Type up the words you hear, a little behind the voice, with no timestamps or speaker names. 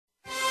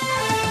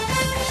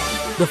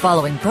The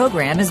following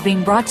program is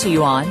being brought to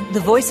you on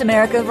the Voice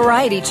America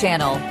Variety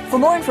Channel. For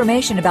more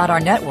information about our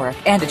network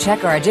and to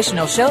check our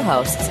additional show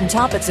hosts and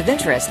topics of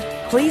interest,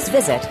 please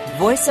visit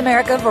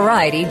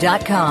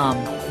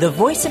voiceamericavariety.com. The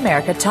Voice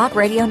America Talk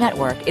Radio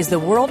Network is the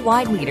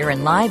worldwide leader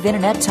in live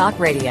Internet talk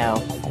radio.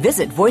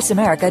 Visit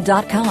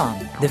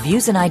voiceamerica.com. The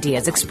views and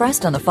ideas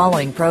expressed on the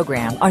following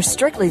program are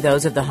strictly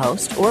those of the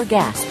host or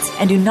guests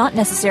and do not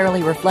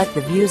necessarily reflect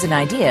the views and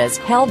ideas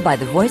held by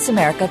the Voice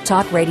America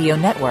Talk Radio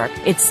Network,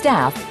 its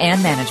staff,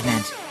 and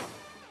management.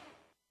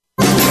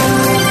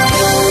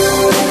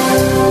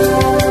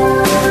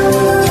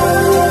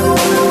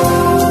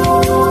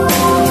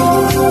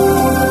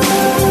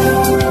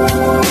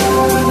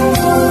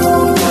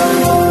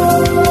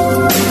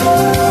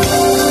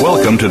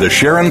 Welcome to the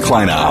Sharon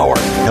Kleyne Hour,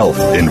 Health,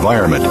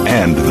 Environment,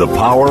 and the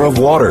Power of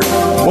Water.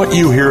 What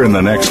you hear in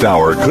the next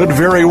hour could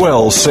very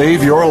well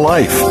save your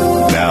life.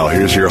 Now,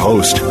 here's your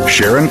host,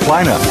 Sharon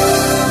Kleyne.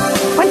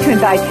 I want to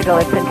invite you to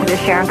listen to the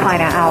Sharon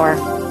Kleyne Hour,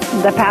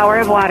 The Power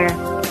of Water.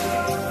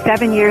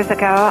 7 years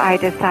ago, I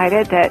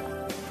decided that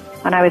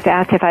when I was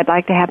asked if I'd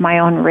like to have my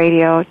own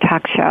radio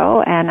talk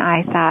show, and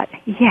I thought,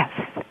 yes,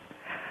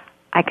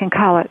 I can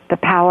call it The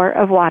Power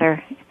of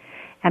Water,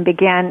 and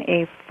began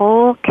a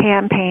full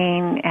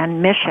campaign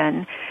and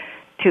mission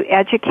to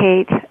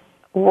educate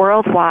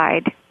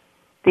worldwide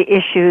the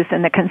issues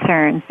and the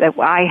concerns that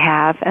I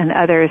have and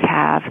others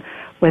have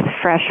with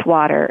fresh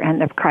water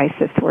and the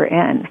crisis we're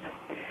in.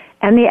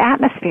 And the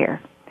atmosphere.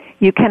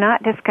 You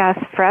cannot discuss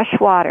fresh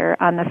water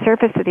on the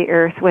surface of the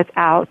earth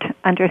without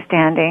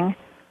understanding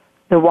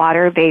the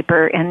water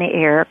vapor in the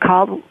air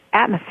called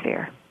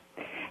atmosphere.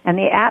 And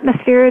the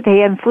atmosphere,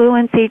 they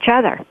influence each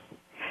other.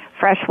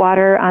 Fresh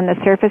water on the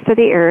surface of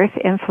the earth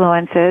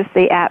influences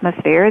the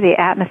atmosphere. The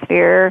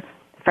atmosphere,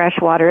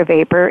 freshwater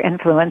vapor,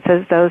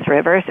 influences those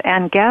rivers.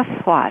 And guess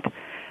what?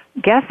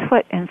 Guess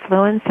what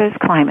influences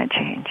climate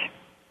change?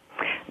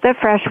 The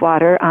fresh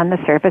water on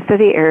the surface of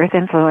the earth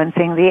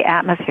influencing the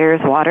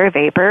atmosphere's water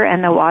vapor,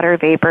 and the water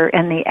vapor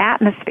in the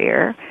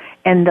atmosphere,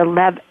 and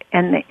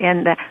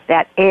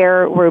that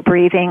air we're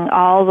breathing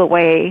all the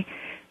way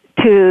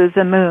to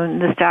the moon,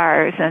 the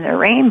stars, and the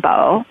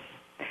rainbow,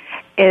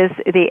 is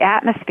the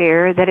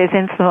atmosphere that is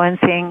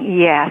influencing,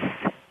 yes,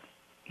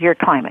 your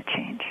climate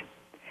change.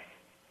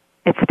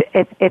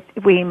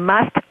 We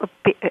must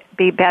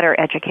be better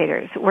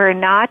educators. We're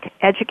not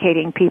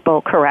educating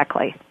people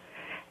correctly.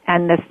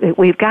 And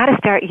we've got to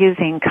start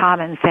using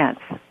common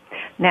sense.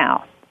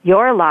 Now,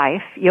 your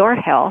life, your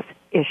health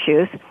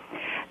issues,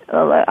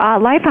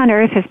 life on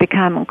Earth has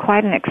become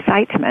quite an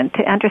excitement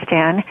to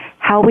understand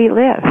how we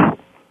live,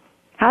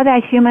 how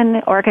that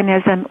human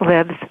organism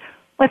lives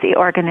with the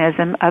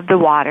organism of the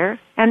water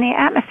and the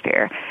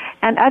atmosphere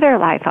and other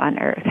life on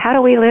Earth. How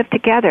do we live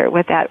together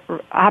with that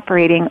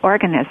operating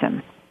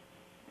organism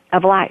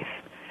of life?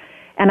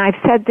 And I've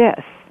said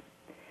this,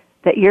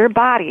 that your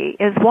body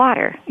is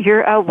water.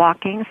 You're a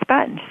walking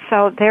sponge.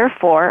 So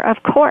therefore,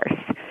 of course,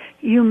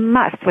 you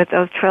must, with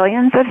those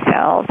trillions of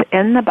cells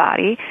in the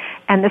body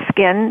and the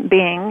skin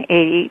being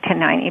 80 to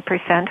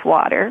 90%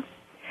 water,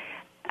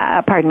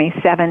 70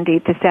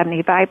 to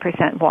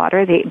 75%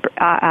 water. The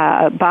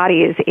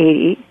body is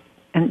 80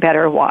 and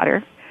better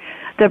water.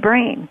 The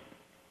brain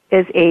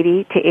is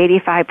 80 to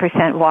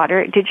 85%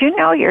 water. Did you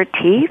know your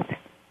teeth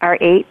are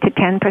 8 to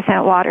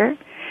 10% water?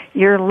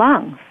 Your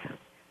lungs,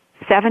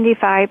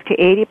 75 to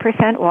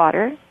 80%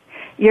 water.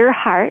 Your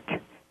heart,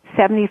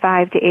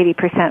 75 to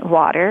 80%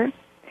 water.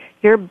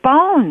 Your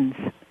bones,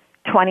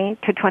 20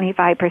 to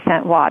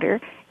 25% water.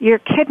 Your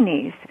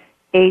kidneys,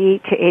 80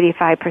 to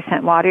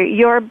 85% water.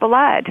 Your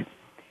blood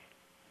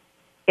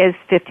is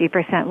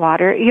 50%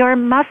 water. Your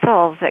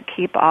muscles that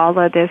keep all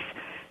of this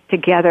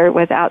together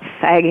without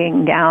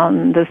sagging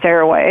down the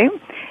stairway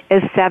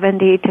is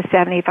 70 to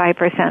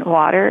 75%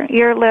 water.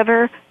 Your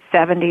liver,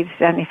 70 to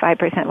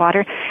 75%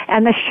 water.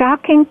 And the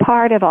shocking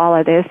part of all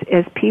of this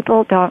is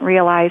people don't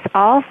realize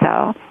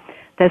also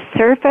the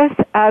surface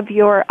of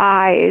your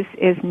eyes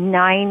is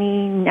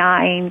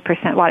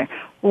 99% water.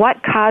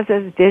 What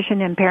causes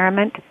vision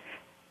impairment?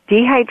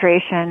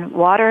 Dehydration,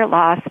 water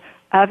loss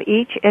of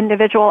each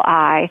individual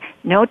eye.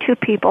 No two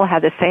people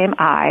have the same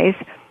eyes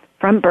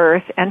from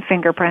birth, and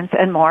fingerprints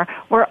and more.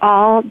 We're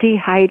all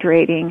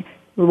dehydrating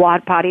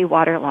body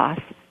water loss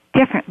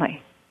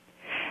differently.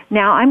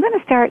 Now, I'm going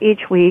to start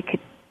each week.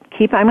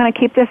 I'm going to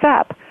keep this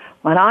up.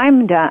 When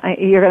I'm done,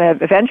 you're going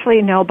to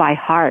eventually know by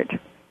heart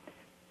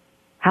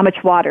how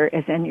much water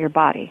is in your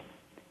body.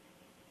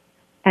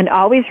 And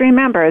always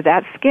remember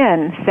that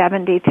skin,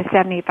 70 to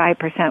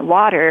 75%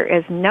 water,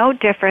 is no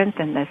different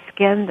than the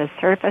skin, the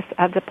surface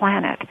of the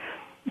planet.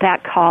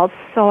 That called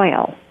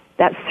soil,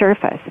 that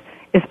surface,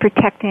 is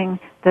protecting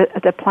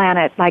the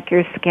planet like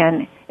your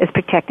skin is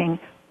protecting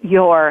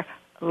your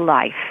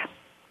life.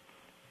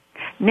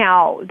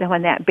 Now,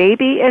 when that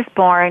baby is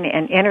born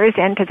and enters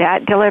into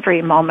that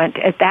delivery moment,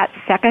 at that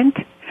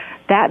second,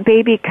 that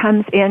baby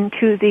comes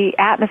into the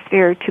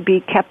atmosphere to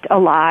be kept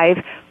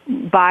alive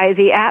by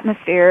the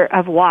atmosphere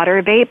of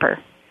water vapor.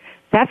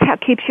 That's how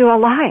it keeps you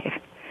alive.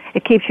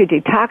 It keeps you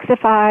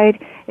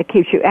detoxified. It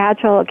keeps you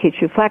agile. It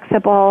keeps you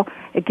flexible.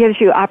 It gives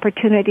you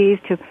opportunities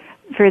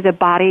for the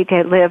body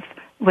to live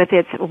with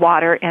its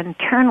water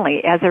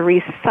internally as a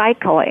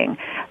recycling.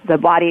 The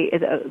body,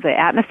 the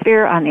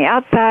atmosphere on the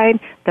outside,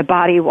 the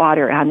body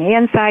water on the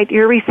inside,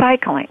 you're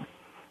recycling.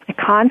 A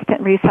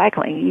constant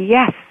recycling.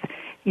 Yes,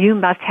 you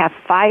must have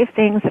 5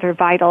 things that are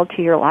vital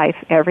to your life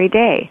every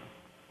day.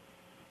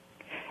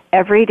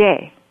 Every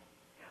day.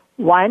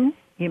 1,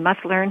 you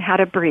must learn how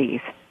to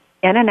breathe.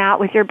 In and out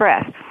with your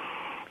breath.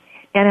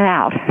 In and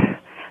out.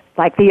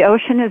 Like the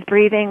ocean is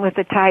breathing with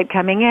the tide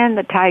coming in,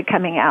 the tide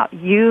coming out.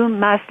 You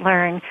must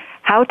learn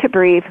how to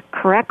breathe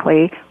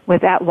correctly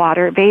with that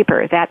water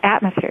vapor, that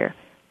atmosphere.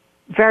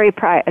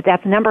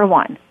 That's number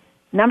 1.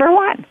 Number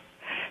 1.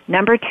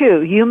 Number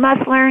 2, you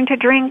must learn to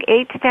drink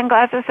 8 to 10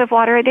 glasses of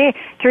water a day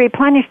to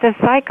replenish the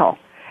cycle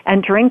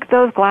and drink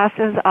those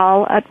glasses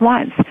all at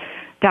once.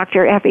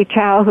 Dr. Effie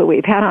Chow, who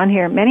we've had on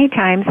here many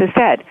times, has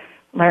said,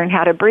 learn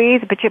how to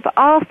breathe, but you've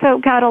also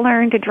got to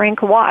learn to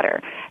drink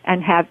water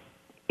and have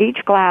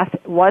each glass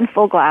 1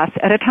 full glass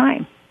at a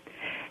time.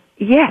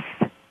 Yes,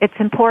 it's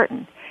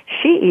important.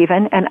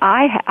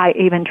 I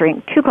even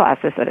drink 2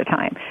 glasses at a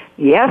time.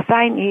 Yes,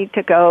 I need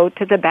to go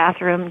to the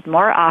bathroom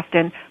more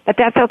often, but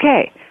that's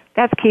okay.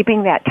 That's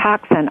keeping that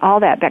toxin, all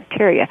that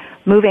bacteria,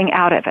 moving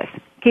out of us,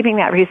 keeping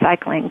that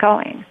recycling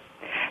going.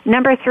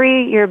 Number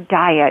 3, your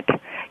diet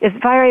is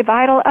very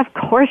vital. Of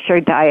course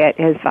your diet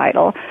is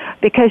vital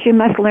because you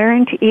must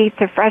learn to eat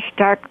the fresh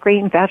dark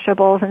green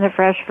vegetables and the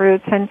fresh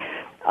fruits and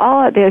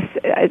all of this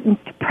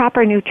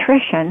proper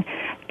nutrition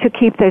to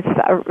keep this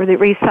the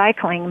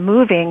recycling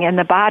moving in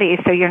the body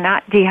so you're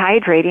not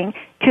dehydrating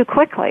too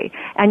quickly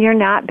and you're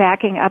not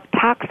backing up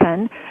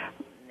toxin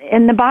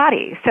in the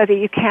body so that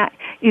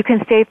you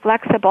can stay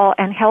flexible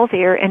and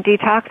healthier and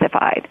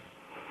detoxified.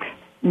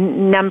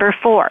 Number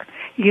 4,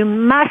 you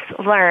must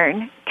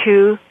learn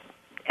to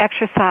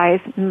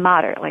exercise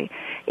moderately.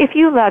 If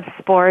you love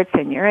sports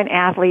and you're an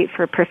athlete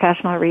for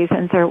professional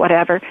reasons or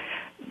whatever,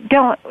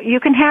 you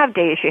can have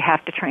days you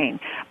have to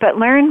train, but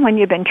learn when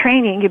you've been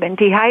training, you've been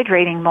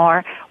dehydrating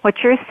more,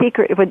 what your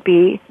secret would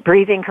be: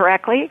 breathing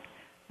correctly.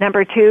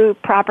 Number 2,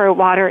 proper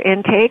water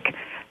intake.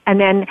 And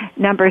then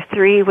number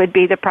 3 would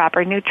be the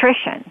proper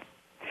nutrition.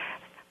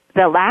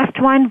 The last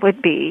one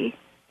would be,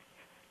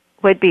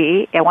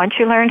 and once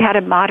you learned how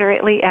to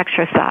moderately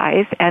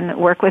exercise and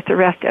work with the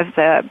rest of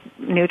the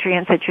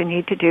nutrients that you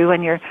need to do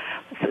in your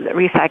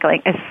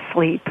recycling, is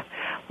sleep.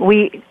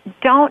 We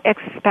don't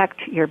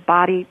expect your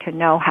body to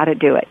know how to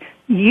do it.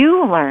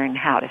 You learn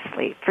how to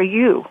sleep for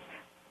you.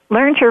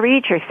 Learn to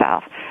read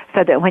yourself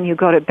so that when you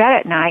go to bed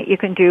at night, you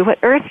can do what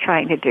Earth's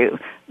trying to do.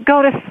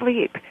 Go to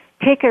sleep.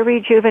 Take a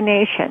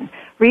rejuvenation.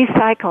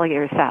 Recycle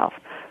yourself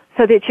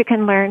so that you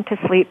can learn to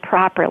sleep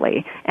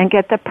properly and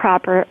get the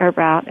proper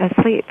amount of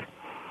sleep.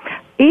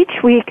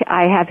 Each week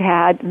I have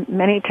had,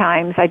 many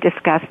times I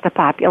discuss the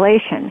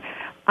population.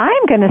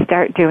 I'm going to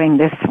start doing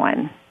this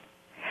one.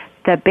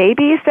 The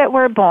babies that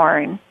were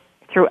born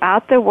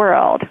throughout the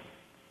world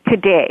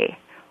today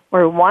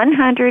were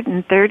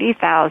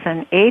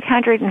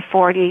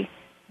 130,840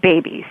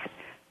 babies.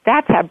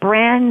 That's a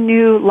brand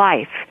new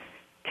life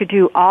to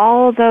do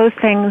all those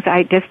things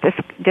I just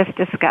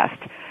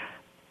discussed.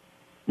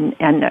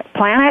 And the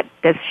planet,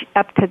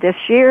 up to this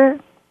year,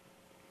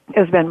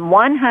 has been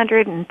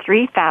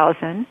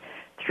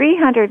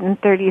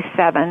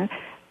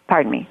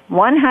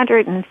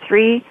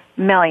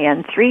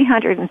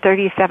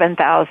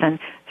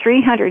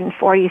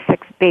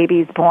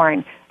babies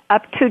born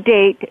up to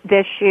date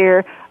this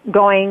year,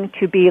 going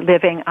to be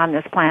living on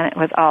this planet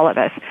with all of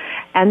us.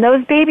 And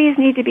those babies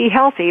need to be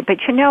healthy,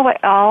 but you know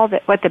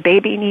what the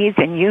baby needs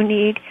and you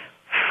need?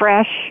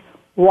 Fresh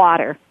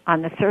water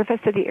on the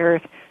surface of the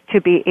earth to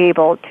be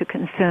able to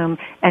consume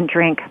and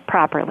drink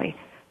properly.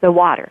 The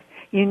water.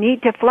 You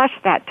need to flush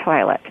that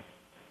toilet.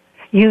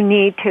 You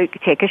need to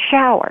take a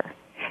shower.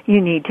 You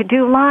need to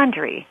do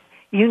laundry.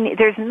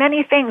 There's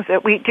many things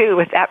that we do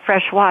with that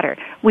fresh water.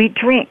 We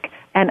drink.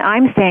 And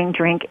I'm saying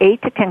drink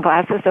 8 to 10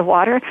 glasses of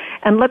water,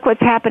 and look what's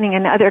happening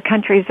in other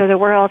countries of the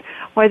world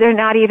where they're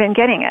not even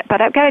getting it. But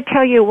I've got to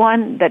tell you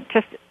one that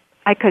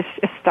I was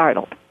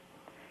startled.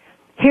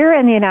 Here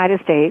in the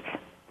United States,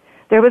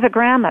 there was a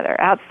grandmother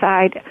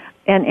outside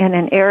in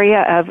an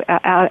area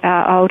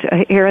out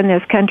here in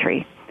this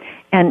country,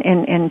 and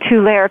in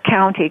Tulare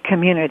County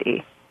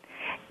community.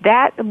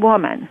 That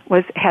woman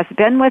has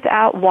been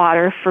without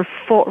water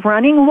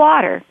running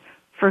water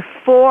for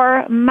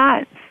 4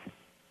 months.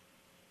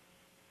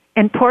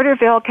 In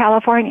Porterville,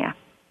 California.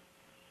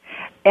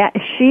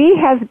 She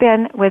has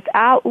been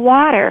without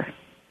water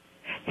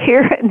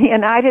here in the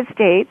United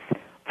States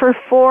for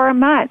 4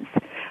 months.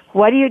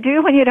 What do you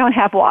do when you don't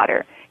have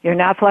water? You're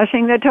not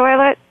flushing the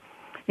toilet.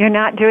 You're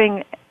not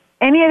doing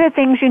any of the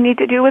things you need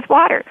to do with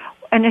water.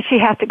 And then she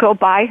has to go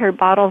buy her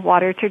bottle of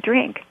water to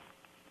drink.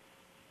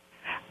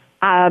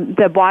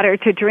 The water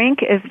to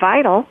drink is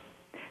vital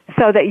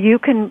so that you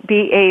can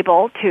be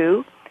able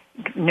to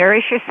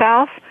nourish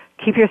yourself,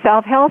 keep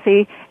yourself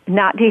healthy,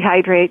 not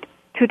dehydrate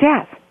to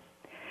death.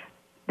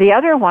 The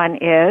other one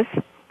is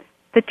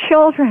the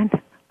children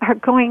are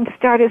going to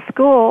start at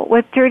school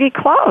with dirty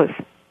clothes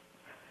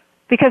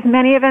because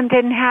many of them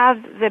didn't have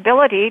the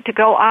ability to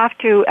go off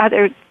to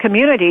other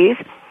communities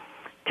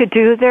to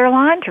do their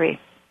laundry.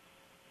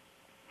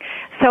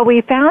 So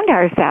we found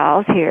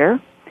ourselves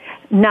here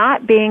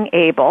not being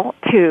able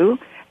to,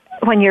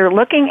 when you're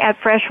looking at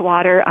fresh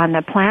water on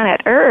the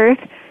planet Earth,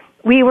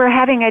 we were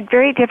having a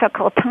very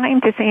difficult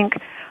time to think,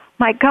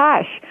 my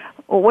gosh,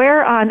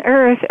 where on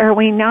earth are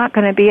we not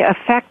going to be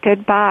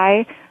affected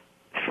by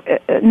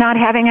not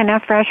having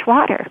enough fresh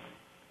water?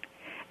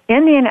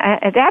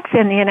 That's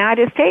in the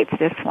United States,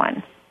 this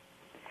one.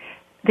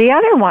 The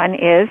other one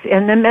is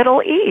in the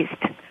Middle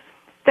East.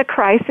 The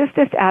crisis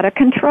is out of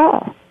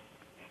control.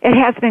 It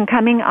has been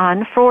coming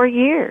on for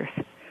years.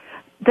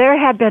 There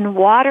have been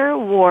water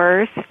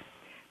wars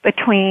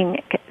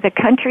between the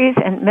countries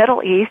in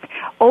Middle East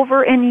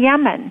over in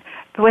Yemen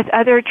with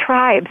other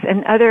tribes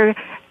and other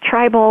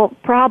tribal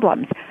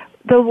problems.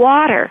 The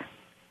water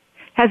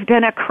has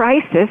been a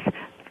crisis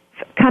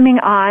coming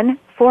on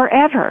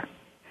forever,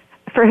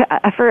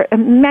 for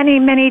many,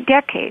 many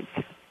decades.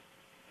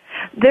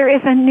 There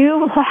is a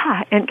new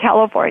law in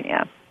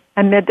California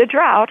amid the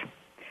drought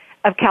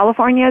of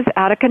California's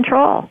out of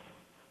control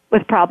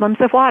with problems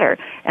of water.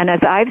 And as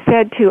I've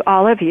said to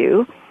all of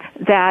you,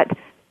 that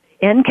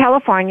in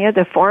California,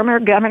 the former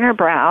Governor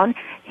Brown,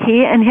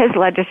 he and his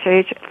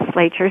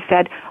legislature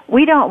said,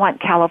 we don't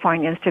want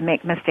Californians to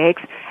make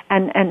mistakes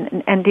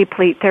and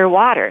deplete their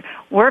water.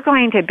 We're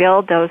going to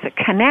build those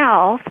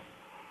canals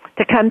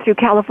to come through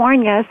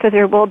California so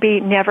there will be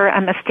never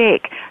a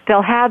mistake.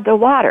 They'll have the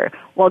water.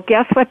 Well,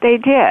 guess what they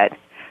did?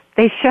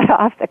 They shut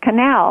off the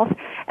canals,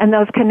 and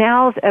those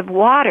canals of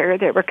water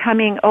that were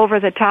coming over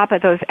the top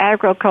of those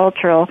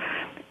agricultural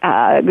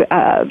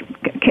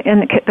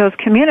in those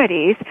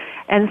communities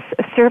and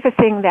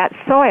surfacing that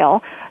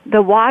soil,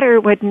 the water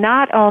would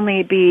not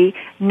only be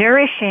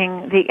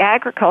nourishing the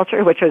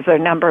agriculture, which was their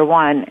number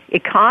one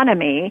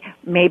economy,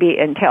 maybe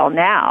until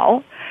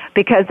now,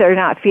 because they're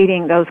not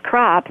feeding those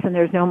crops and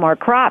there's no more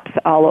crops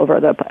all over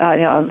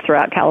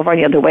throughout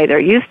California the way there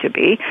used to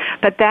be,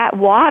 but that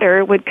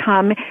water would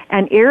come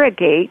and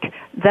irrigate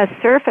the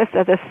surface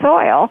of the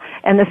soil,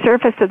 and the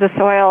surface of the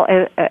soil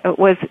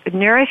was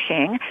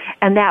nourishing,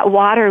 and that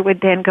water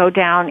would then go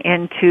down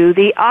into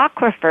the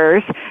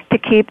aquifers to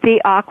keep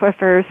the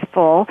aquifers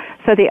full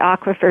so the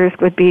aquifers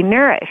would be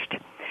nourished.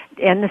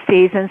 In the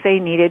seasons they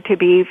needed to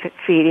be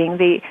feeding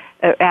the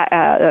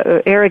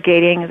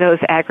irrigating those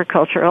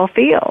agricultural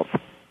fields.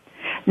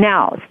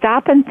 Now,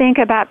 stop and think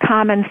about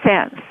common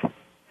sense.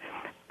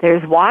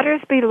 There's waters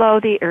below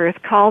the earth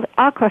called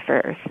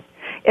aquifers.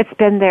 It's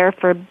been there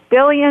for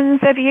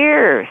billions of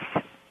years.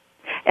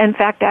 In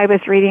fact, I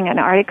was reading an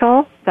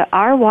article that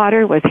our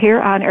water was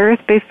here on earth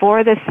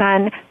before the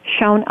sun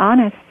shone on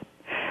us.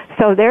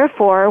 So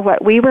therefore,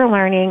 what we were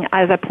learning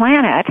as a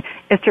planet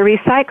is to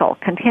recycle,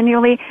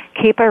 continually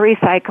keep a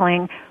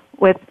recycling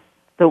with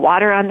the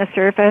water on the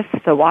surface,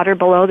 the water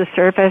below the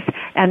surface,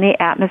 and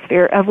the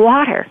atmosphere of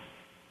water.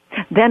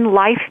 Then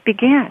life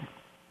began.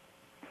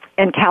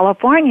 In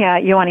California,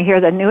 you want to hear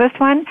the newest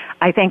one?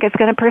 I think it's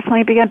going to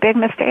personally be a big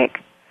mistake.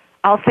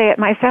 I'll say it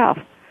myself.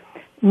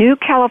 New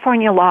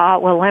California law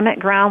will limit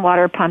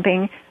groundwater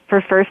pumping for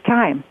first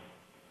time.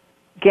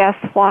 Guess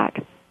what?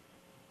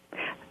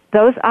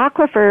 Those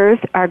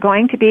aquifers are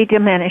going to be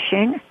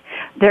diminishing.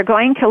 They're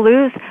going to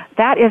lose.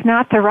 That is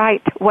not the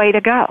right way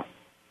to go.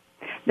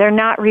 They're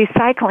not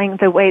recycling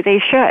the way they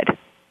should.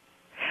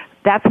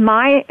 That's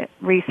my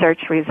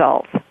research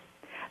results.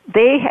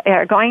 They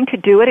are going to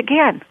do it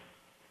again.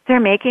 They're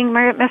making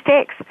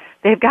mistakes.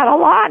 They've got a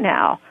law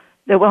now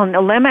that will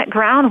limit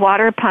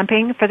groundwater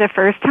pumping for the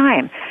first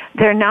time.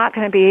 They're not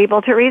going to be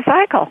able to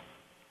recycle.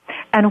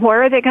 And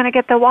where are they going to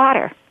get the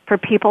water for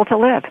people to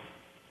live?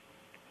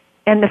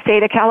 In the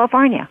state of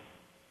California.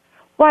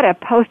 What a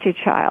poster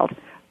child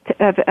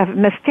of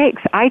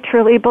mistakes, I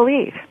truly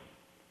believe.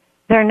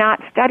 They're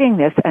not studying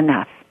this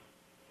enough.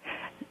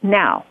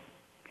 Now,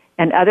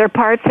 in other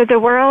parts of the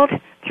world,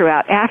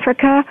 throughout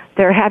Africa,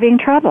 they're having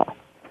trouble,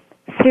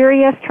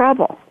 serious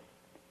trouble.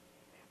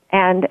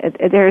 And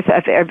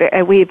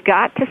we've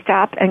got to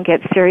stop and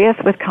get serious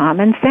with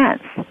common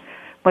sense,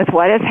 with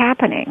what is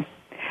happening.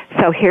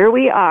 So here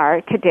we are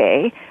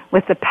today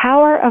with the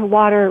Power of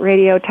Water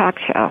radio talk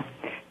show,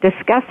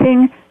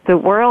 discussing the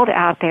world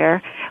out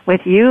there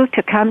with you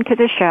to come to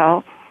the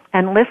show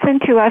and listen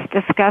to us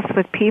discuss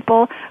with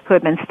people who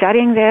have been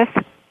studying this,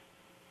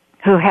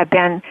 who have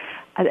been,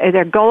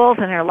 their goals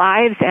in their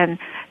lives and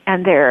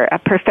their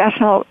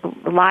professional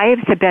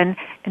lives have been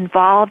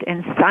involved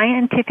in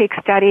scientific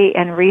study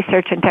and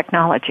research and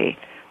technology.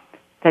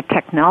 The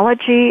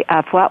technology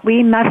of what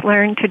we must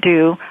learn to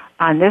do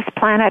on this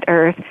planet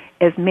Earth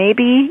is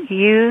maybe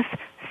use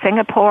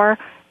Singapore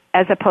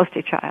as a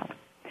poster child,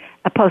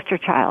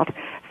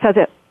 so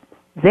that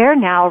they're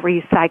now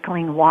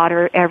recycling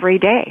water every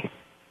day.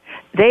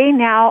 They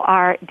now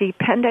are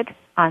dependent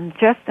on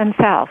just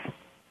themselves.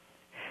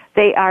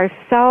 They are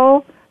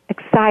so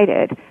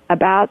excited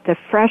about the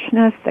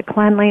freshness, the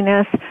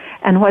cleanliness,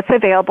 and what's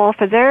available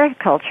for their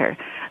culture.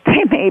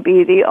 They may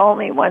be the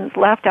only ones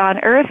left on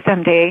Earth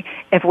someday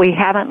if we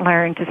haven't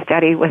learned to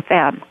study with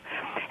them.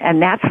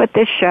 And that's what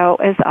this show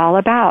is all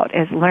about,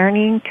 is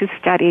learning to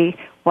study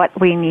what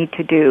we need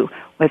to do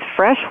with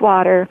fresh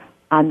water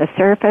on the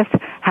surface.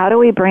 How do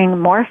we bring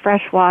more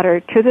fresh water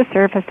to the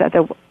surface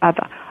of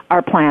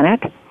our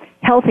planet,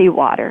 healthy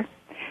water,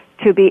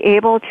 to be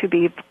able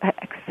to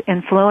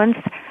influence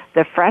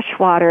the fresh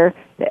water,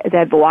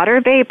 the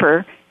water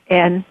vapor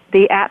in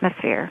the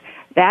atmosphere.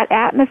 That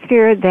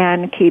atmosphere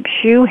then keeps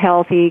you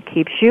healthy,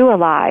 keeps you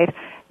alive.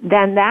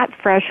 Then that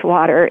fresh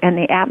water in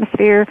the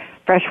atmosphere,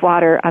 fresh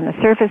water on the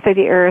surface of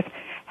the earth,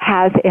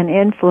 has an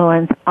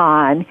influence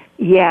on,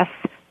 yes,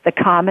 the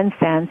common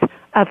sense,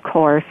 of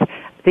course,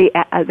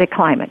 the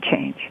climate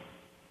change.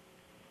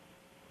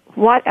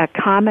 What a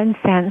common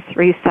sense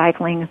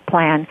recycling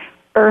plan.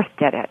 Earth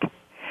did it.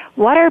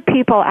 What are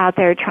people out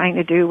there trying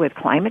to do with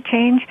climate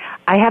change?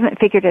 I haven't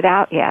figured it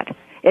out yet.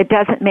 It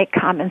doesn't make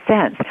common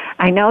sense.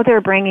 I know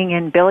they're bringing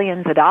in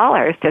billions of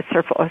dollars to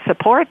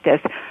support this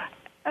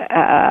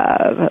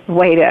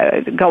way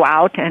to go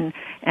out and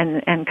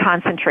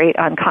concentrate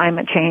on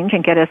climate change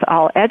and get us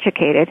all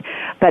educated.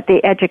 But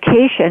the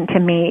education, to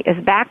me,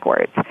 is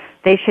backwards.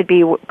 They should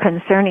be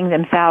concerning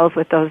themselves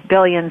with those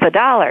billions of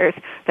dollars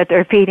that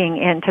they're feeding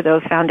into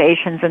those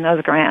foundations and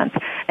those grants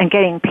and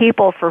getting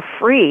people for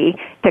free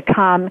to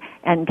come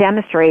and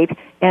demonstrate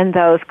in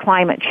those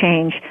climate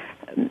change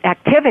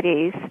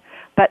activities.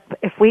 But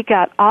if we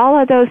got all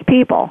of those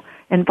people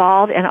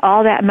involved and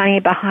all that money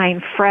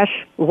behind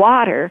fresh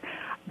water,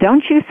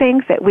 don't you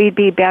think that we'd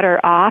be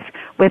better off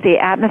with the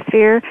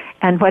atmosphere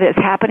and what is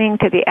happening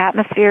to the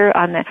atmosphere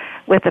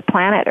with the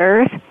planet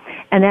Earth?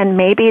 And then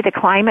maybe the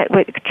climate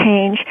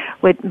change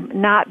would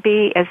not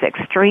be as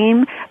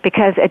extreme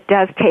because it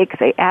does take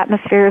the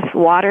atmosphere's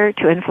water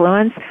to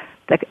influence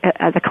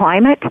the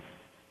climate.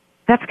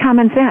 That's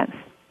common sense.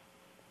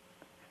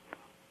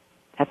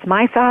 That's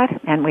my thought,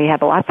 and we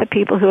have lots of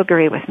people who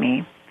agree with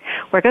me.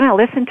 We're going to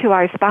listen to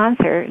our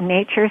sponsor,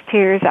 Nature's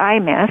Tears Eye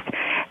Mist,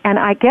 and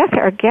I guess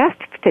our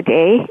guest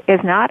today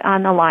is not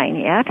on the line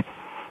yet.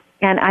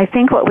 And I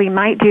think what we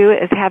might do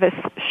is have a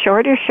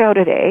shorter show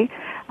today.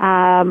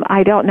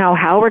 I don't know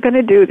how we're going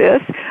to do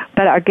this,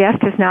 but our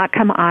guest has not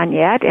come on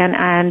yet,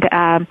 and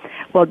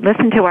we'll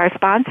listen to our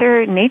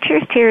sponsor,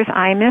 Nature's Tears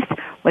Eye Mist,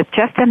 with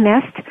just a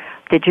mist.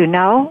 Did you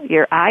know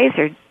your eyes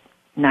are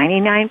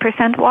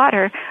 99%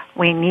 water?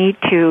 We need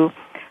to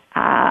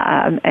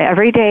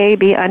every day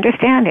be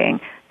understanding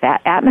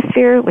that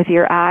atmosphere with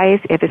your eyes,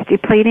 if it's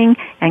depleting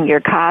and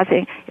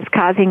it's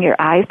causing your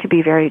eyes to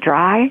be very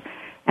dry,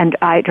 and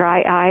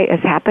dry eye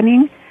is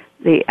happening.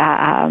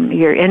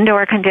 Your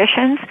indoor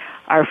conditions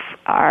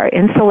are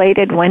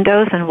insulated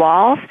windows and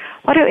walls.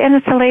 What do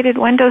insulated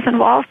windows and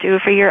walls do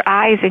for your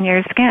eyes and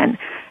your skin?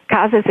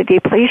 Causes a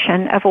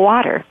depletion of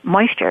water,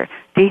 moisture,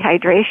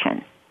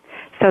 dehydration.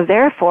 So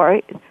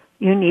therefore,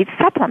 you need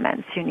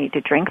supplements. You need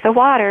to drink the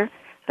water,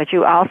 but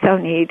you also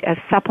need a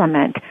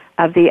supplement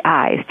of the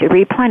eyes to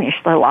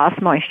replenish the lost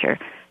moisture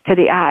to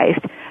the eyes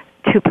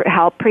to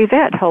help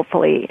prevent,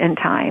 hopefully, in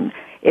time,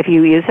 if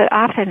you use it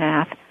often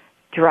enough,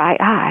 dry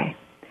eye.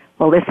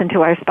 We'll listen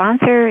to our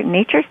sponsor,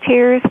 Nature's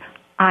Tears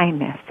Eye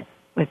Mist,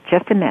 with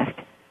just a mist.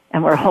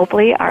 And we're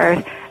hopefully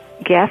our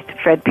guest,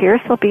 Fred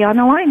Pierce, will be on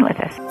the line with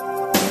us.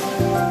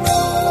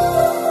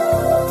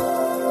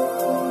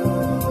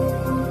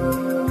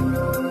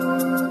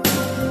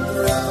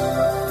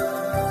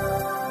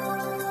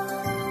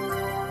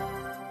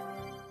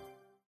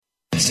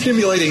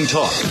 Stimulating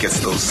talk. It gets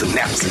those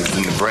synapses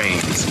in the brain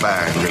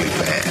firing really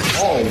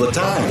fast. All the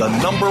time. The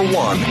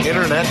 #1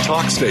 Internet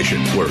talk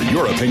station where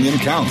your opinion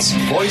counts.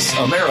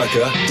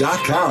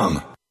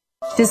 VoiceAmerica.com.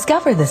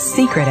 Discover the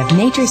secret of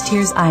Nature's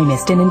Tears Eye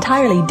Mist, an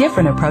entirely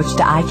different approach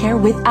to eye care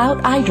without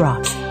eye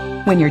drops.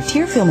 When your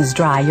tear film is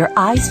dry, your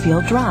eyes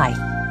feel dry.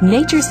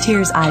 Nature's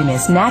Tears Eye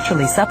Mist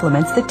naturally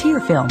supplements the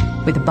tear film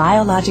with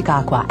Biologic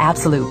Aqua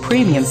Absolute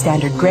Premium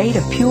Standard Grade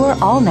of pure,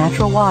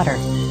 all-natural water.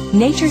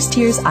 Nature's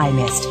Tears Eye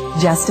Mist,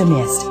 just a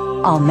mist.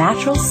 All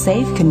natural,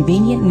 safe,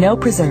 convenient, no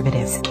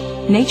preservatives.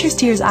 Nature's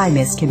Tears Eye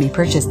Mist can be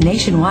purchased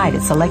nationwide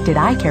at selected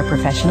eye care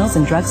professionals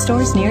and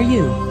drugstores near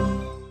you.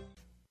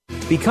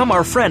 Become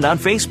our friend on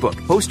Facebook.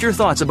 Post your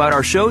thoughts about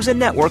our shows and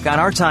network on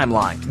our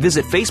timeline.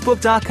 Visit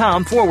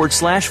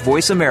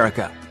Facebook.com/Voice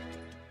America.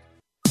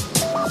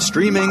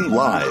 Streaming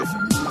live.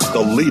 The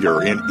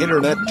leader in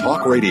Internet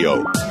talk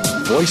radio.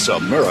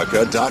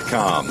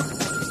 VoiceAmerica.com.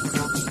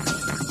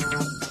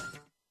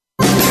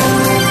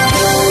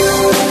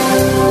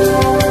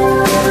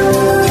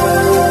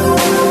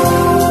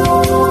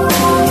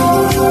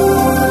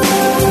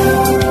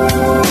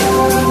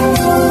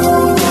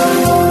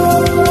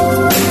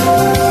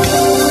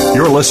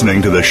 You're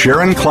listening to the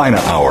Sharon Kleina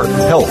Hour,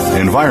 Health,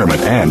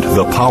 Environment, and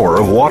the Power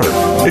of Water.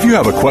 If you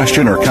have a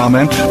question or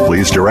comment,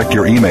 please direct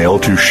your email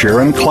to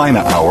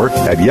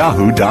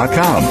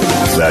SharonKleinaHour@yahoo.com.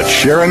 That's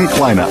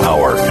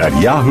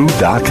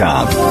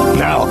SharonKleinaHour@yahoo.com.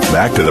 Now,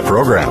 back to the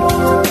program.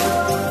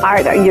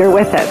 Art, you're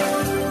with us.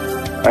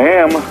 I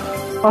am.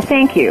 Well,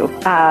 thank you.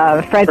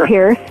 Fred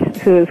Pierce,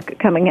 who's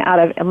coming out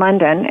of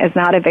London, is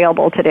not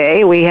available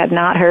today. We had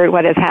not heard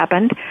what has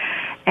happened,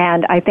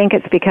 and I think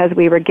it's because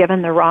we were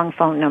given the wrong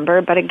phone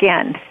number. But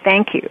again,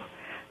 thank you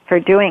for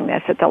doing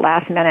this at the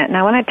last minute. And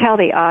I want to tell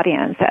the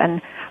audience,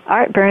 and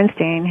Art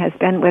Bernstein has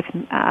been with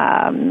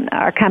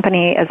our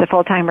company as a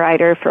full-time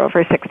writer for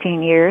over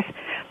 16 years,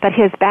 but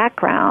his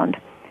background,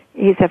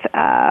 he's an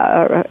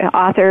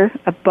author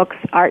of books,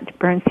 Art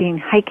Bernstein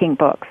Hiking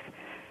Books.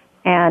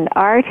 And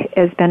Art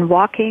has been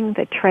walking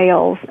the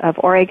trails of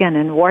Oregon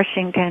and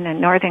Washington and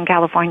Northern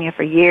California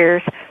for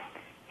years.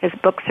 His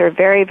books are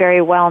very,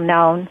 very well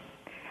known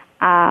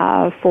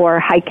for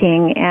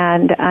hiking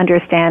and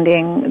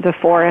understanding the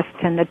forest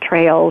and the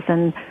trails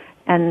and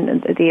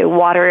the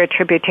water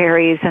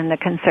tributaries and the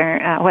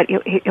concern.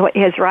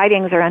 His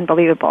writings are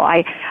unbelievable.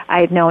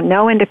 I know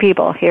no end of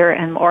people here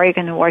in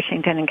Oregon and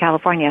Washington and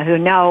California who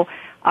know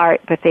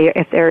Art, but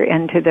if they're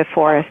into the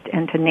forest,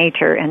 into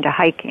nature, into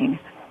hiking.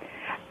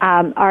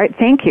 Art,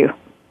 thank you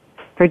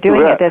for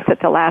doing this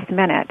at the last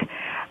minute.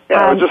 Yeah,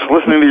 I was just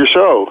listening to your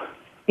show.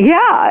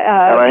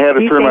 Yeah. And I had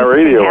to turn my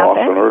radio off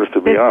in order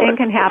to be honest. This thing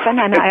can happen,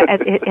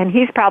 and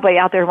he's probably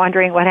out there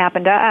wondering what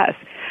happened to us.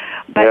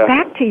 But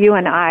back to you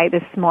and I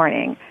this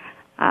morning.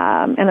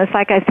 And it's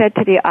like I said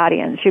to the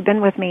audience, you've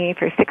been with me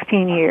for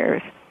 16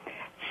 years,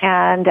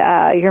 and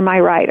you're my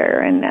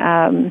writer.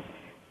 And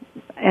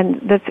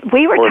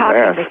we were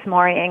talking this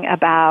morning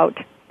about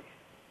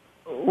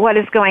what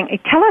is going.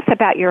 Tell us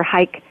about your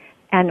hike,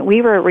 and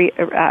we were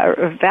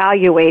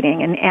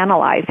evaluating and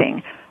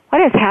analyzing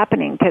what is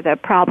happening to the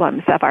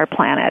problems of our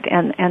planet,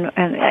 and in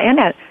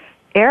an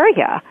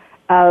area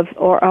of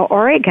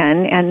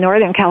Oregon and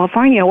Northern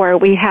California where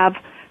we have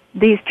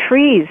these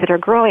trees that are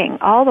growing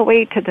all the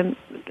way to the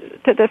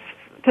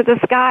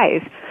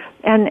skies,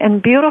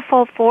 and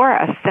beautiful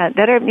forests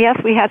that are, yes,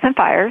 we had some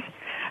fires,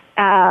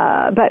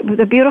 but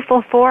the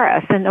beautiful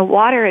forests and the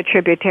water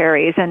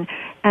tributaries and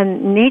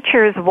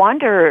nature's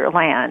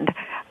wonderland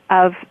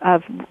of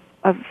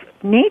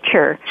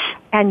nature.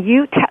 And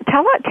you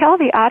tell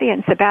the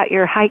audience about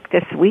your hike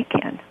this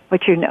weekend,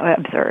 what you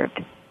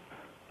observed.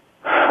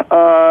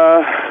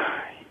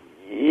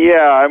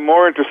 Yeah, I'm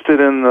more interested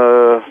in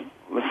the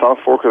South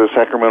Fork of the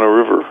Sacramento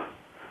River,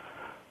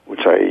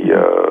 which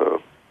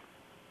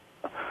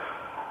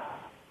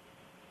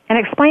And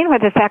explain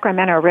what the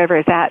Sacramento River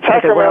is at.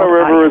 Sacramento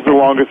River is the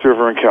longest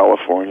river in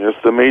California. It's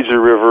the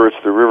major river.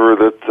 It's the river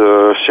that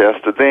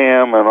Shasta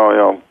Dam and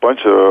a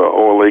bunch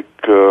of Lake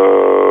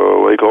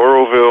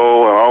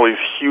Oroville and all these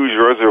huge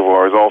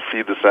reservoirs all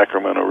feed the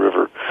Sacramento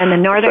River. And the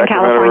Northern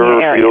Sacramento California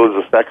River area. fields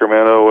the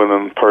Sacramento and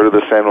then part of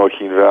the San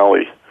Joaquin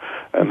Valley.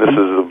 And this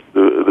is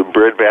the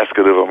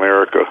breadbasket of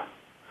America.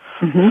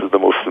 Mm-hmm. This is the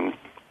most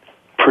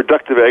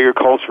productive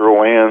agricultural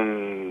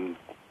land,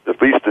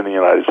 at least in the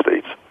United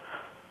States.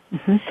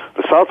 Mm-hmm.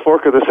 The South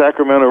Fork of the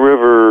Sacramento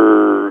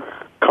River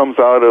comes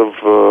out of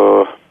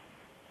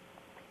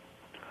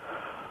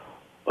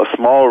a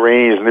small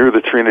range near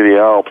the Trinity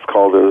Alps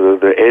called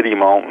the Eddy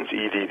Mountains,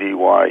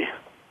 EDDY.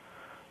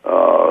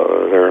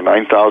 They're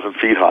 9,000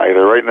 feet high.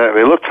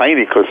 They look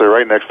tiny because they're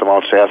right next to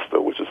Mount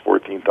Shasta, which is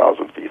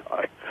 14,000 feet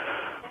high.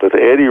 But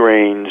the Eddy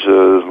Range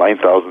is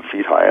 9,000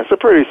 feet high. It's a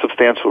pretty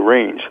substantial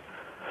range.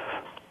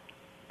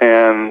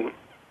 And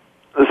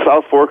the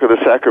South Fork of the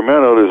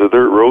Sacramento, there's a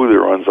dirt road that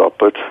runs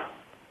up it.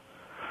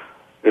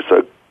 It's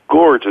a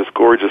gorgeous,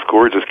 gorgeous,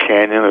 gorgeous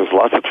canyon. There's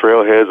lots of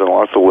trailheads and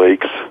lots of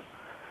lakes.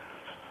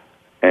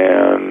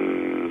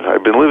 And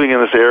I've been living in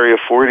this area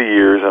 40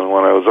 years, and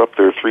when I was up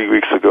there 3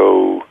 weeks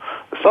ago,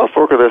 the South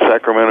Fork of the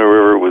Sacramento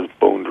River was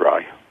bone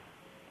dry.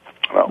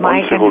 Not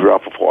one single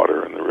drop of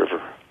water in the river.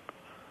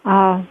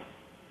 Oh.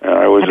 And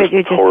I was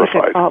just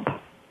horrified.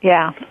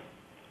 Yeah.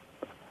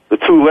 The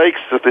two lakes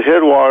at the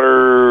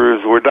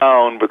headwaters were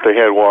down, but they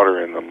had water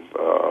in them. They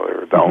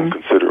were down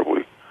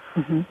considerably,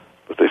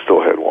 but they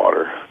still had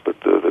water. But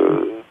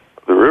the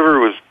river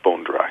was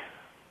bone dry,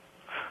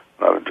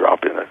 not a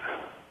drop in it.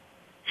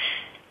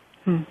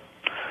 And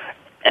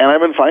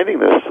I've been finding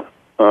this.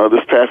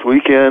 This past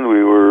weekend, we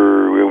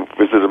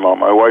visited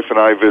my wife and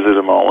I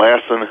visited Mount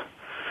Lassen.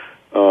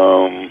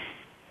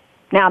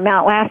 Now,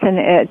 Mount Lassen,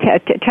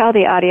 tell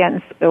the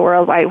audience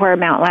worldwide where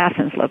Mount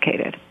Lassen's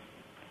located.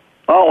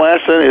 Mount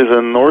Lassen is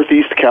in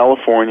northeast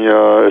California.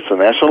 It's a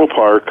national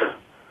park.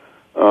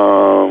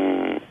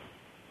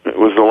 It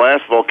was the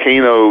last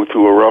volcano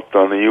to erupt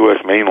on the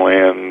U.S.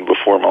 mainland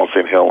before Mount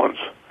St. Helens.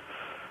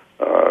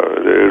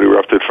 It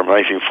erupted from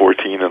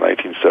 1914 to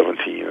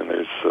 1917, and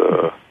there's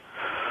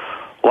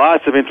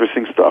lots of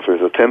interesting stuff.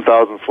 There's a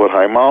 10,000-foot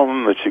high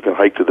mountain that you can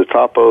hike to the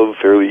top of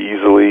fairly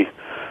easily.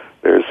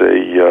 There's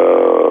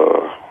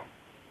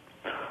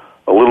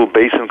a little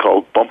basin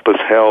called Bumpus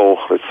Hell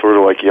that's sort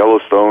of like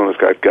Yellowstone. It's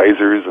got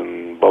geysers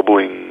and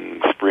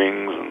bubbling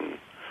springs and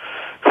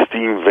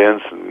steam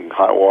vents and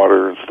hot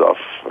water and stuff.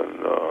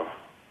 And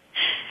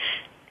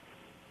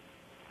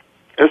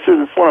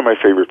it's one of my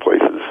favorite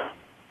places.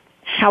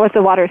 How was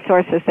the water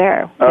sources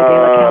there? Did they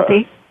look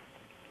healthy?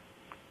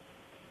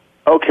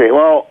 Okay,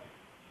 well,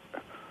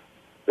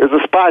 there's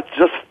a spot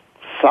just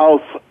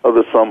south of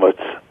the summit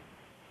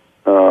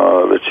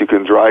that you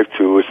can drive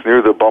to. It's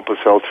near the Bumpass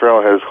Hell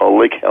Trailhead. It's called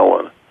Lake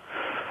Helen.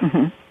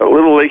 Mm-hmm. The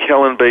little Lake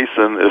Helen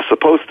Basin is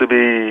supposed to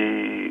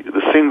be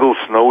the single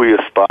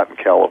snowiest spot in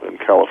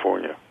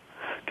California.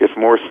 Gets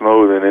more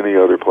snow than any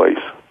other place.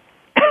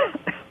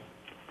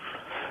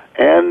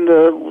 And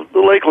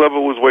the lake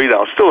level was way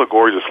down. Still a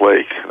gorgeous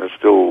lake, and it's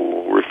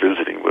still worth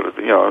visiting. But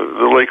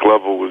the lake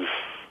level was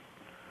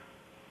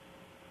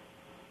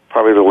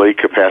probably the lake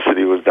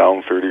capacity was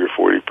down 30 or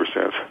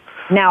 40%.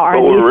 Now,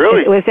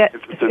 was that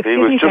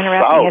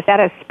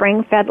a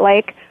spring-fed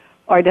lake,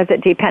 or does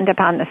it depend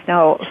upon the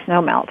snow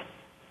melt?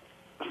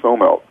 Snow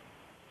melt.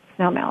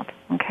 Snow melt.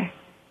 Okay.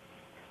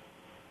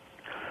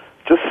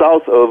 Just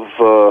south of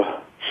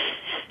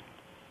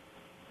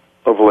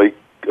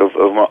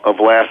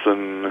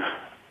Lassen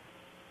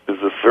is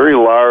a very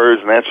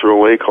large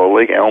natural lake called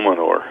Lake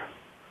Almanor,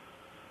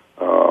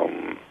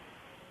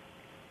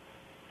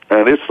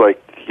 and it's like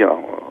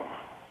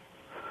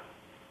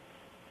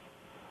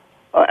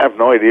I have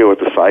no idea what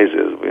the size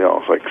is.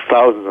 It's like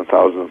thousands and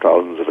thousands and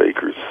thousands of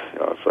acres.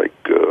 It's like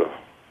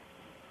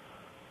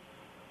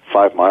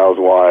 5 miles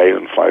wide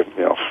and it's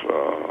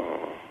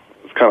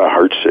kind of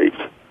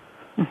heart-shaped.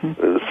 Mm-hmm.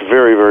 It's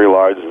very, very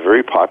large. It's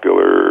very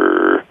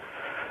popular.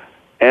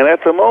 And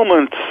at the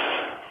moment,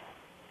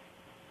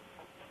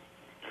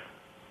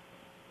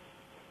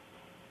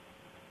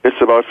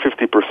 it's about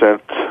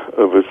 50%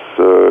 of its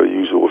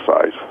usual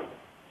size.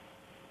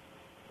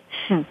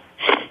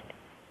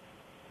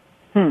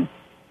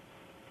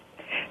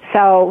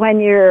 So when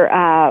you're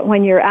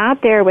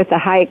out there with the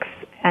hikes,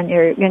 and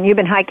you've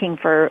been hiking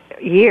for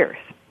years,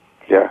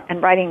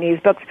 and writing these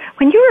books.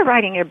 When you were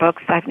writing your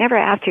books, I've never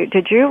asked you,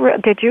 did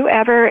you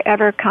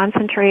ever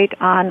concentrate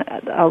on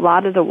a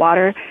lot of the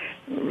water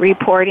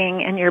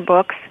reporting in your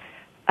books,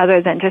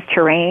 other than just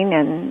terrain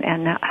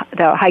and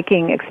the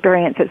hiking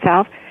experience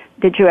itself?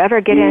 Did you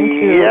ever get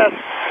into? Yes,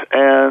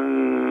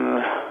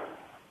 and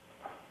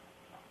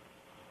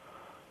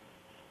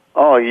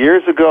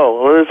years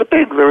ago,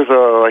 there was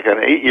like an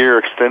 8-year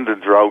extended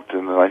drought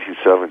in the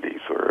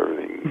 1970s where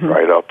everything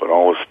dried up and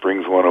all the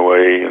springs went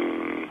away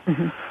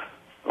and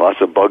lots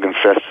of bug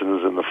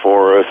infestations in the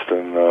forest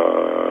and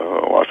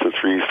lots of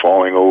trees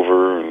falling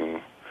over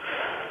and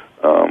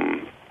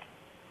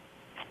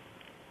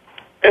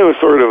it was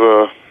sort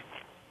of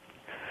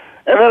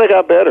and then it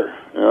got better.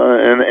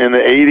 In the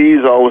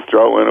 80s, all this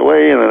drought went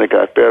away, and then it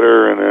got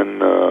better, and then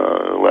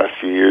the last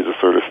few years it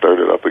sort of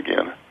started up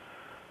again.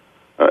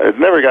 It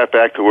never got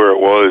back to where it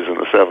was in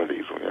the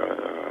 70s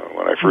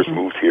when I first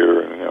moved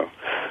here. And,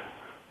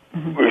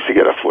 we used to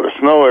get a foot of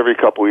snow every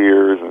couple of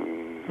years,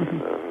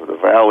 and the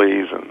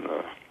valleys, and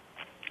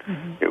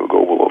it would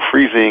go below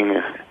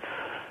freezing.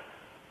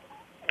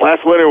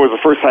 Last winter was the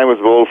first time it was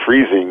below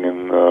freezing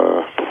in,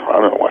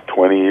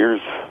 20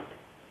 years?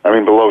 I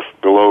mean, below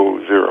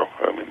zero.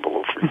 I mean,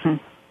 below freezing.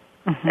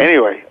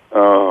 Anyway,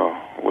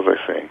 what was I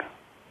saying?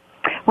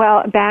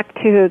 Well, back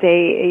to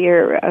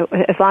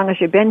as long as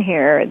you've been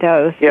here,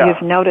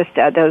 you've noticed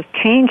those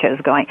changes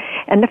going.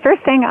 And the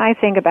first thing I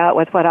think about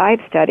with what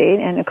I've studied,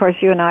 and of course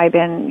you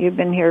and you've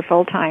been here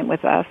full time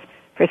with us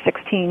for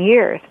 16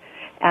 years,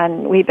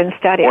 and we've been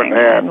studying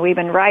and we've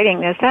been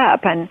writing this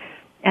up. And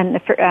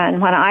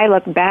when I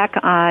look back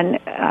on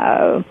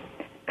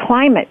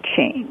climate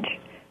change,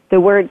 the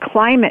word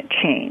climate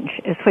change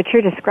is what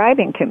you're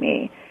describing to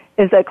me.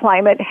 Is that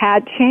climate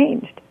had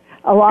changed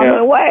along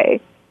the way.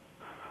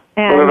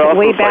 And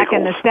way back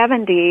in the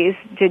 70s,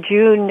 did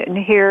you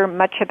hear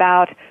much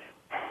about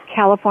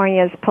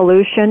California's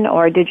pollution,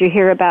 or did you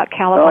hear about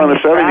California's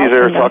in the 70s they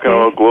were talking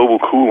about global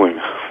cooling.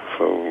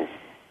 So.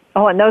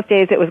 Oh, in those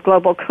days it was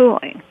global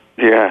cooling.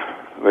 Yeah,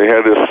 they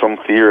had some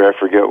theory, I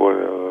forget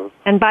what.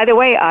 And by the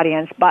way,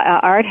 audience,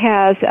 Art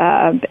has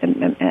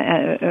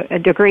a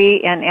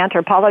degree in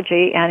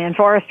anthropology and in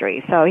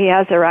forestry, so he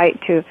has the right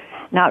to,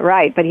 not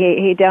right, but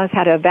he knows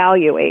how to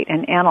evaluate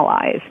and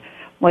analyze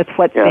with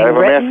what's being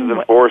written,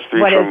 what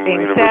is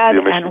being said,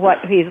 and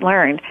what he's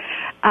learned.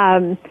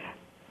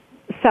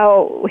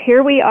 So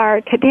here we are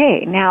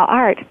today. Now,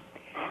 Art,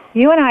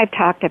 you and I have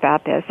talked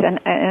about this, and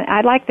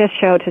I'd like this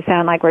show to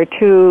sound like we're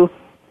two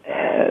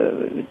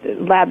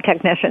lab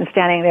technicians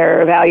standing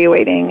there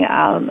evaluating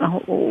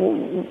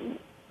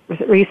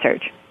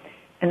research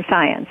and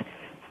science.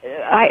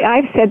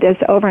 I've said this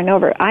over and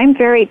over. I'm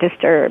very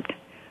disturbed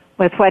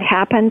with what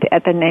happened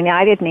at the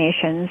United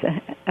Nations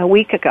a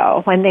week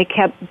ago when they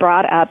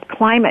brought up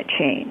climate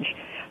change.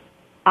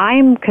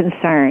 I'm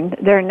concerned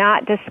they're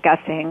not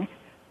discussing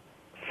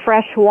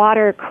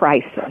freshwater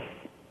crisis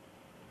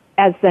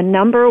as the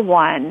number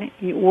one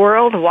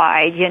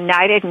worldwide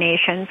United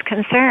Nations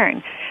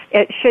concern.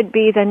 It should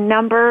be the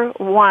number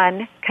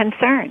one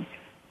concern.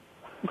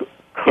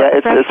 Yeah,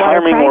 it's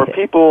harming more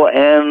people,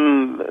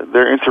 and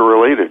they're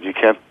interrelated. You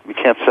can't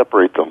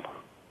separate them.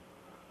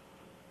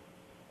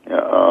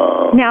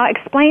 Now,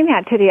 explain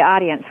that to the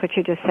audience, what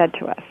you just said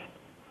to us.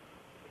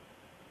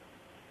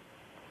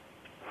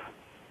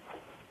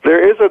 There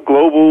is a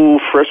global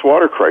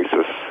freshwater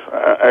crisis.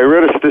 I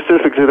read a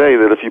statistic today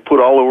that if you put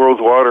all the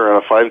world's water in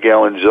a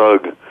 5-gallon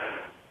jug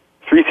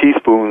 3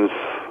 teaspoons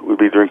would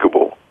be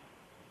drinkable.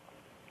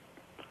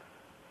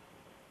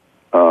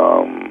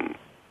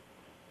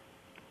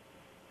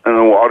 And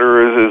the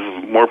water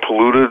is more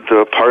polluted.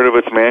 Part of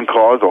it's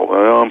man-caused,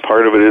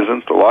 part of it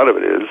isn't. A lot of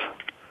it is.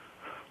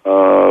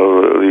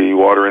 The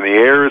water in the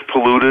air is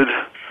polluted.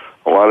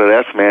 A lot of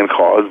that's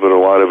man-caused, but a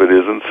lot of it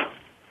isn't.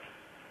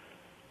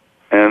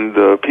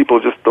 And people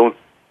just don't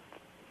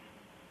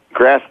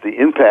grasp the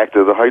impact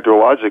of the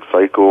hydrologic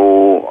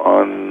cycle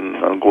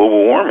on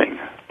global warming.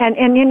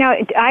 And you know,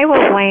 I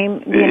will blame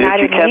the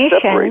United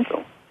Nations.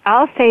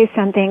 I'll say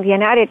something. The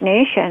United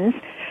Nations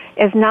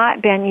has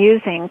not been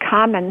using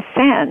common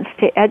sense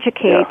to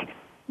educate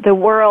the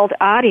world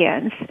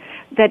audience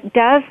that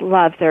does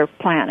love their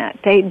planet.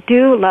 They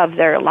do love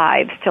their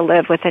lives to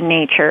live with the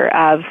nature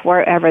of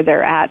wherever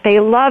they're at. They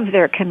love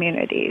their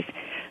communities.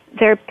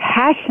 They're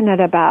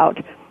passionate about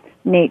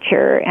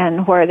nature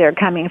and where they're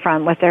coming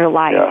from with their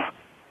life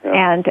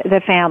and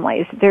the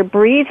families. They're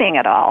breathing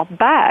it all,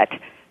 but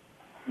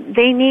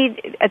they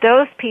need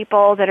those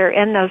people that are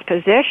in those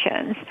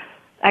positions,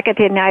 like at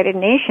the United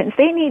Nations,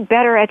 they need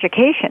better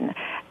education.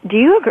 Do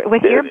you agree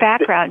with your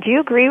background? Do you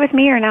agree with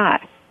me or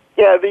not?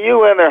 Yeah, the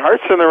UN, their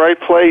heart's in the right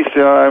place.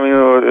 I mean,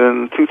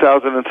 in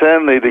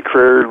 2010, they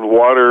declared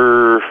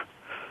water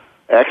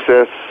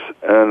access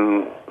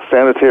and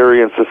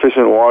sanitary and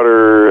sufficient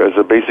water as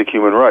a basic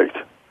human right.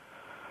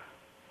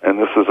 And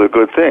this is a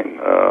good thing.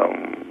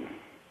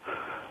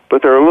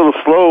 But they're a little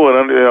slow,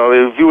 and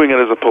they're viewing it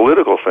as a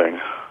political thing.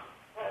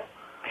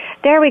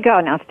 There we go.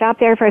 Now, stop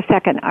there for a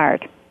second,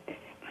 Art.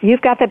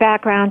 You've got the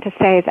background to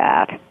say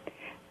that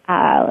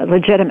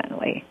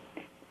legitimately.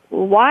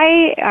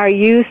 Why are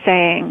you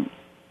saying,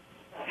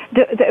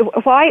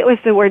 why was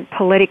the word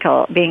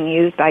political being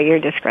used by your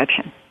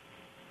description?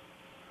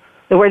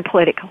 The word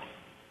political.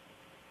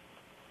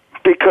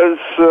 Because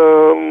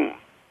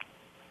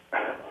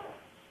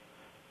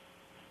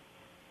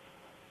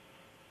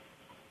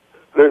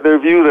their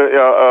view that,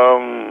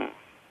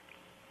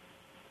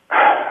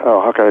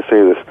 how can I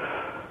say this?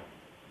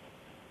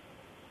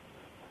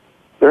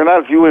 They're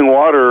not viewing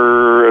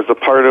water as a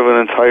part of an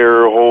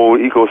entire whole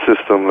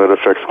ecosystem that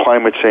affects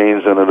climate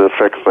change and it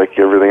affects like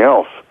everything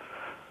else.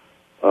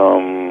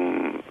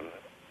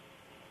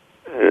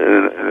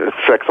 It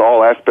affects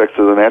all aspects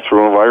of the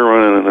natural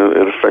environment and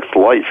it affects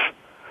life.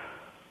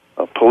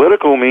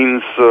 Political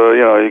means,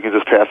 you can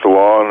just pass a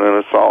law and then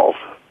it's solved.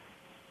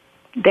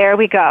 There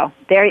we go.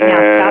 There, now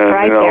stop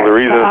right there. The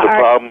reason it's a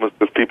problem is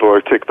because people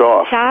are ticked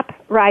off. Stop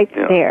right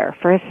there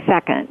for a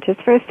second,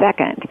 just for a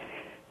second.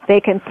 They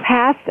can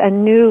pass a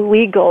new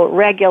legal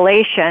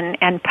regulation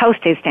and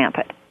postage stamp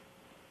it.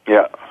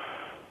 Yeah.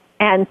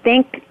 And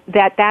think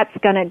that that's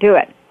going to do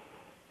it.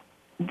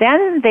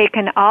 Then they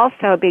can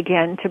also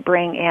begin to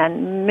bring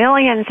in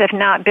millions, if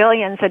not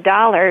billions of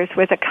dollars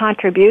worth of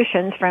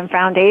contributions from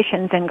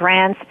foundations and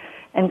grants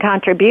and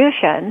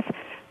contributions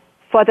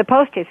for the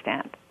postage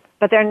stamp.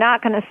 But they're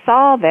not going to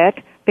solve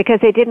it because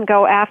they didn't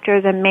go after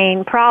the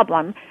main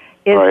problem,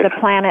 is the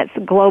planet's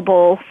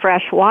global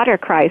fresh water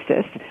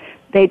crisis.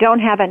 They don't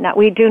have enough.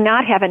 We do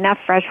not have enough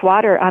fresh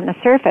water on the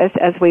surface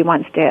as we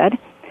once did,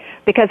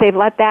 because they've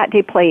let that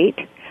deplete.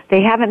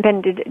 They haven't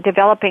been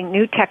developing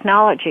new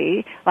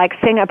technology like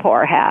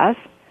Singapore has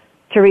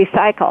to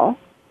recycle.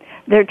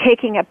 They're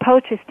taking a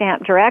postage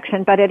stamp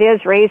direction, but it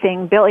is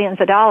raising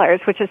billions of dollars,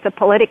 which is the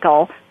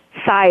political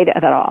side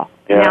of it all.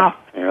 Now,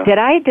 did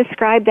I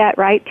describe that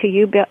right to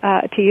you,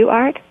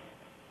 Art?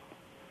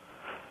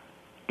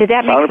 Did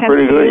that make sense? Sounded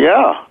pretty good.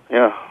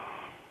 Yeah.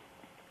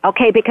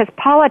 Okay, because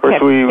politics... Of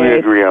course, we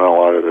agree on a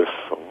lot of this.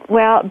 So.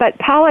 Well, but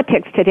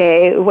politics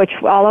today, which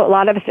a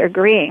lot of us are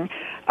agreeing,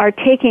 are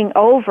taking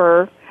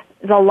over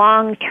the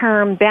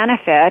long-term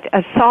benefit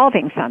of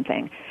solving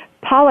something.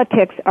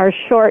 Politics are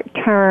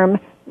short-term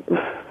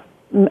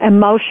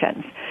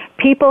emotions.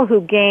 People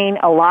who gain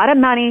a lot of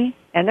money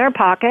in their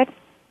pocket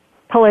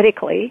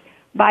politically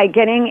by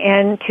getting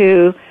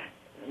into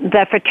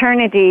the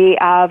fraternity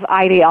of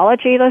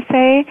ideology, let's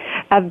say,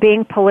 of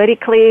being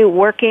politically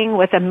working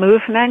with a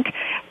movement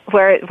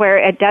where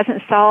it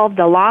doesn't solve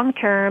the long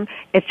term,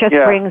 it just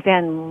brings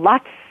in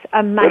lots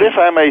of money. But if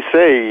I may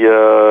say,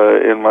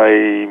 in my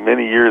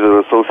many years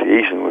of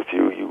association with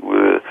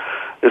you,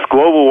 this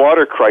global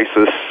water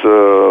crisis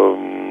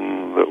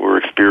that we're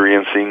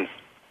experiencing,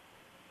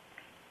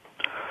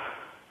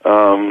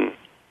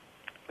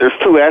 there's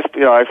two aspects.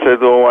 I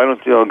said, why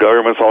don't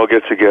governments all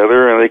get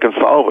together and they can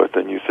solve it?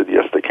 And you said,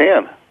 yes, they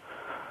can.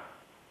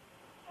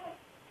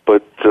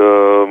 But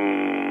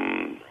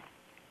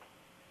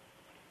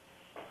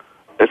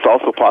it's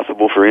also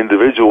possible for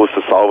individuals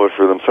to solve it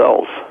for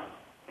themselves.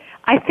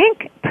 I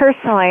think,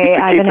 personally,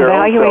 I've been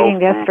evaluating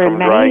this for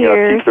many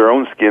years. Keep their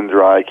own skin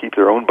dry, keep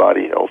their own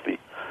body healthy.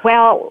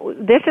 Well,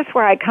 this is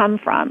where I come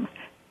from.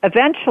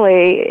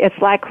 Eventually, it's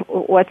like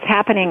what's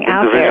happening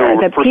out there.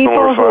 The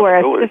people who are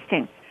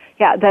assisting,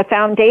 the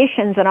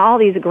foundations and all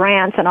these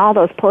grants and all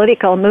those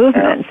political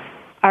movements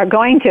are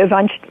going to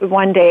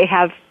one day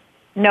have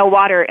no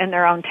water in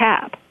their own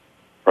tap.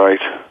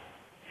 Right.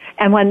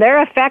 And when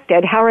they're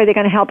affected, how are they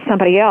going to help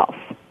somebody else?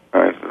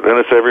 Right. then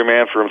it's every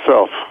man for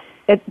himself.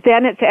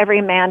 Then it's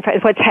every man for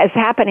what's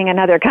happening in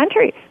other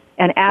countries,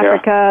 in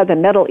Africa, the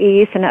Middle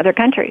East, and other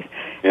countries.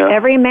 Yeah.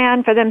 Every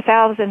man for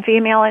themselves and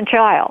female and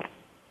child.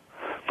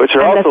 But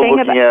you're also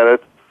looking at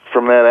it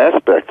from that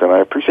aspect, and I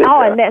appreciate that.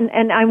 Oh,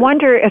 and I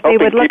wonder if they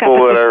would look up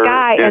at the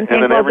sky and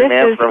think, well, this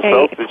is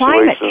a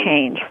climate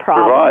change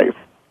problem. Survive.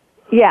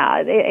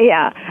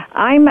 Yeah.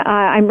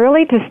 I'm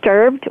really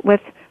disturbed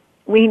with.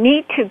 We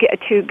need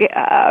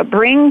to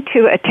bring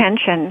to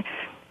attention,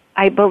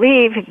 I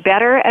believe,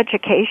 better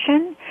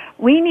education.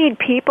 We need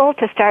people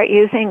to start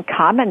using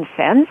common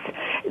sense.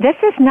 This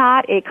is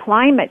not a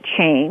climate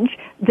change.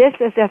 This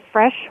is a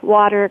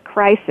freshwater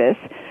crisis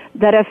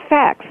that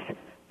affects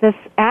this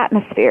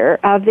atmosphere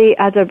of the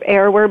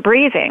air we're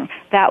breathing,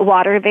 that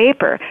water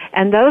vapor.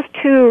 And those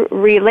two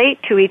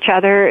relate to each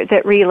other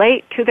that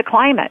relate to the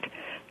climate.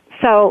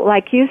 So,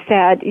 like you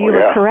said, you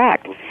were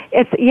correct.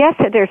 Yes,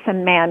 there's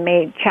some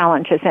man-made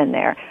challenges in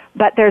there,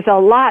 but there's a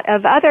lot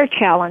of other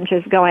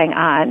challenges going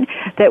on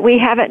that we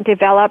haven't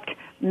developed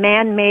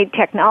man-made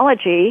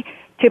technology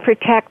to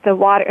protect the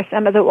water,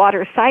 some of the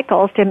water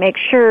cycles, to make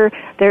sure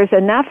there's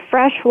enough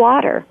fresh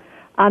water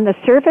on the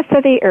surface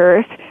of the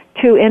earth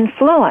to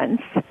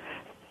influence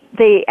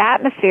the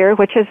atmosphere,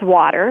 which is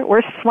water.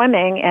 We're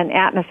swimming in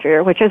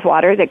atmosphere, which is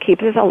water that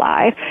keeps us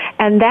alive,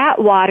 and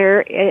that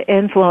water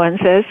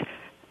influences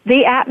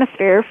the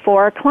atmosphere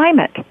for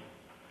climate.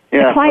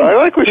 Yeah, I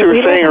like what you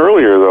were saying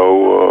earlier,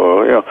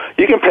 though.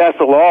 You can pass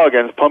a law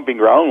against pumping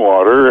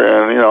groundwater,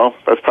 and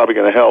that's probably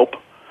going to help.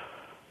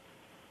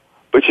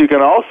 But you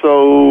can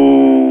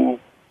also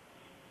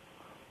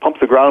pump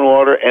the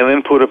groundwater and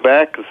then put it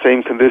back the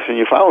same condition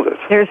you found it.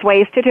 There's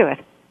ways to do it.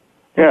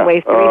 There's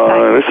ways to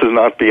recycle. This is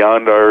not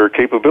beyond our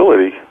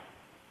capability.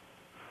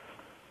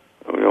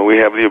 We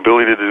have the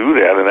ability to do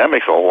that, and that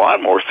makes a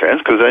lot more sense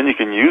because then you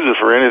can use it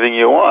for anything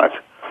you want,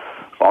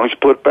 as long as you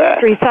put it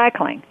back.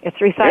 It's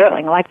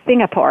recycling, like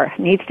Singapore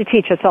needs to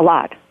teach us a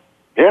lot.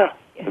 Yeah,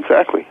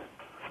 exactly.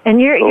 And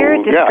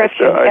your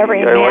description,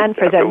 every man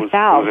for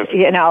themselves,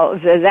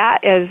 that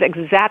is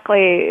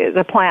exactly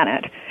the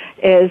planet,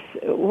 is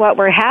what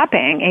we're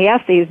having.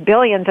 Yes, these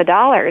billions of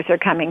dollars are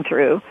coming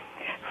through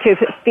to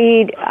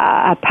feed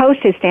a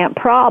postage stamp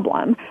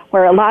problem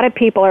where a lot of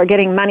people are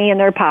getting money in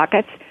their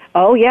pockets.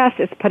 Oh, yes,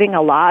 it's putting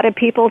a lot of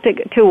people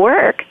to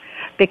work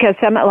because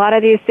a lot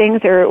of these things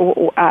are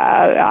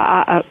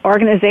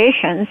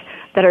organizations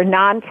that are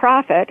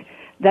nonprofit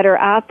that are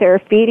out there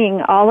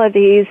feeding all of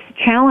these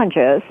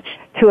challenges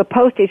to a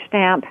postage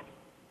stamp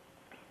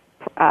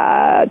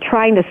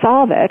trying to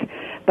solve it.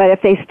 But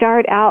if they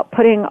start out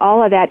putting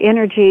all of that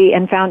energy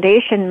and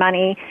foundation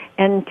money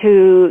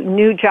into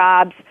new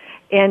jobs,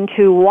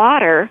 into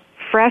water,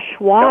 fresh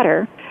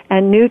water,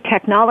 and new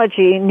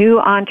technology, new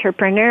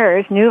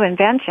entrepreneurs, new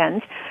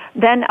inventions,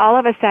 then all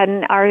of a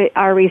sudden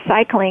our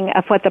recycling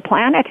of what the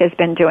planet has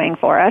been doing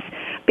for us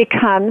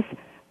becomes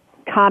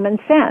common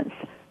sense,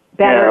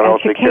 better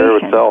education. Take care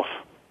of itself.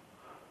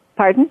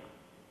 Pardon?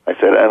 I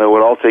said, and it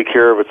would all take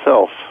care of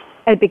itself.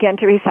 It began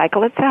to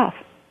recycle itself.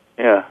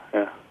 Yeah.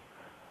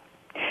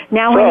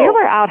 Now, when you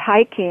were out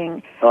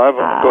hiking, go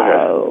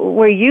ahead.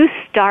 Were you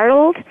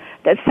startled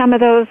that some of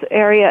those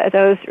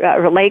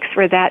lakes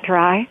were that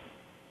dry?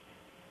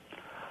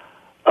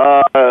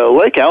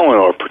 Lake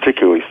Eleanor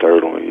particularly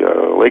startled me.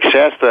 Lake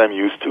Shasta I'm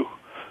used to.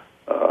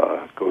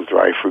 Goes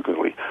dry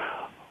frequently.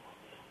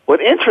 What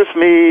interests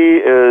me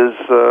is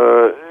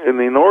in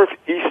the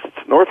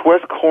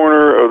northwest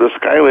corner of the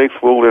Sky Lakes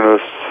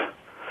Wilderness,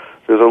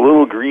 there's a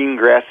little green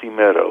grassy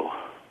meadow.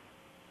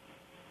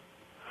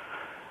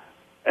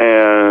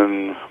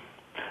 And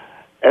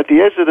at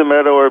the edge of the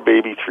meadow are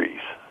baby trees.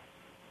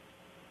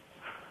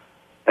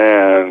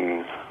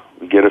 And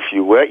we get a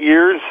few wet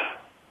years.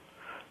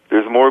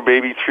 There's more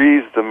baby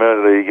trees.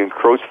 They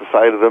encroach the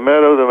side of the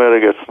meadow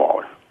gets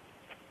smaller.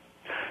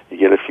 You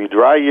get a few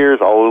dry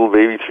years, all the little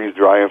baby trees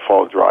dry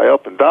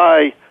up and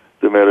die,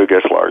 the meadow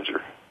gets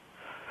larger.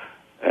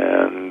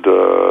 And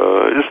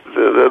just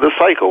the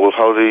cycle of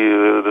how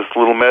this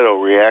little meadow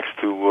reacts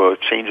to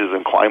changes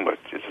in climate,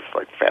 it just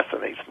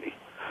fascinates me.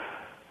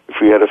 If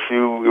we had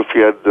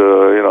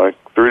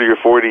 30 or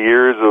 40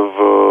 years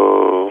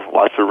of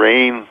lots of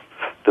rain,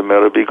 the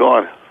meadow would be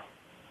gone.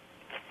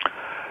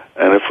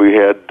 And if we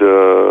had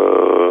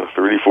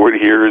 30, 40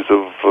 years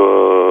of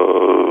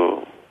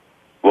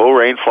low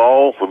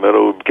rainfall, the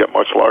meadow would get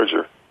much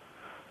larger.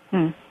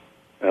 And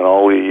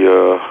all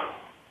the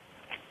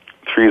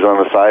trees on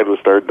the side would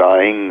start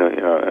dying.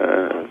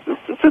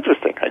 It's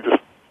interesting. I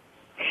just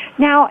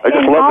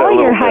in love all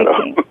your meadow.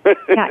 hiking,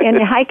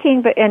 in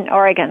hiking in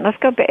Oregon, let's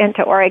go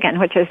into Oregon,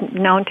 which is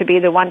known to be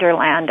the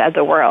wonderland of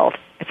the world.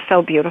 It's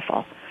so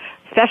beautiful,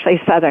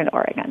 especially southern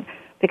Oregon.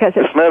 Because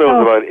this meadow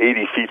is about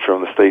 80 feet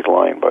from the state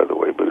line, by the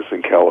way, but it's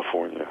in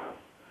California.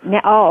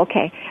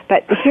 Okay.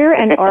 But here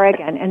in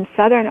Oregon, in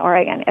southern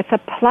Oregon, it's a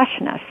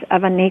plushness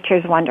of a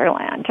nature's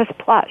wonderland, just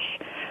plush.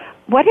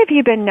 What have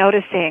you been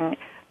noticing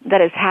that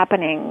is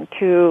happening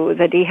to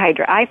the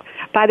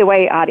by the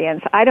way,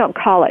 audience, I don't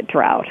call it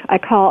drought. I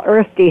call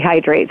earth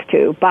dehydrates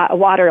too,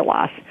 water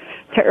loss.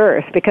 to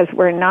Earth because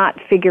we're not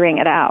figuring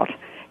it out.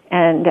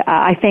 And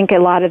I think a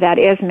lot of that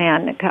is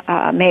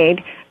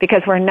man-made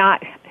because we're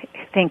not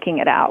thinking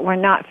it out. We're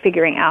not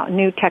figuring out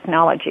new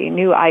technology,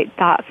 new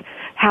thoughts,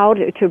 how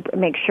to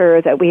make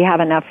sure that we have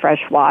enough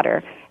fresh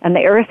water and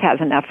the Earth has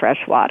enough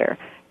fresh water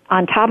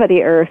on top of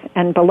the Earth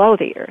and below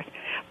the Earth.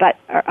 But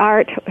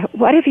Art,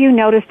 what have you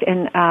noticed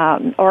in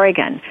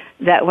Oregon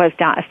that was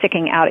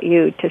sticking out at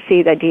you to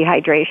see the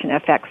dehydration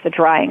effects, the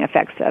drying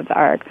effects of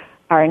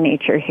our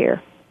nature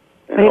here?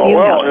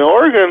 Well, in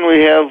Oregon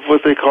we have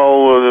what they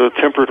call the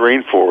temperate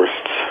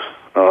rainforests.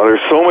 There's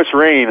so much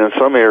rain in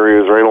some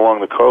areas right along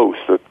the coast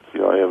that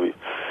you have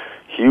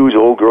huge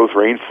old-growth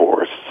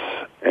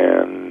rainforests,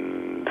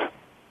 and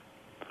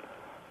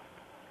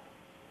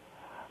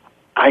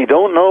I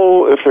don't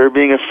know if they're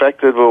being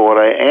affected, but what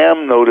I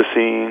am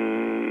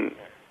noticing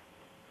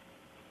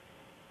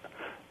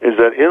is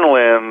that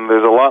inland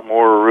there's a lot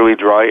more really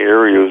dry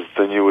areas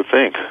than you would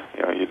think.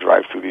 You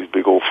drive through these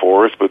big old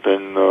forests, but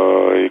then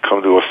you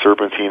come to a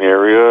serpentine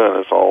area and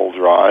it's all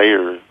dry,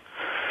 or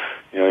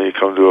you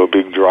come to a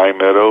big dry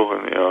meadow,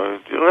 and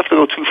you don't have to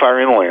go too far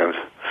inland.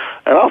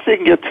 And also you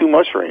can get too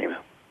much rain.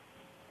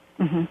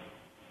 Mm-hmm.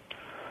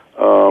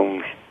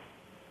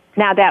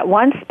 Now that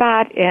one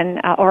spot in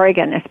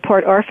Oregon is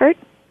Port Orford?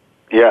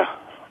 Yeah.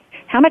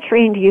 How much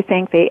rain do you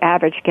think they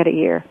average get a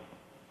year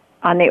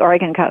on the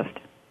Oregon coast?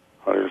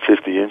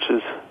 150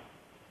 inches.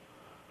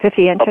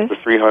 50 inches? Up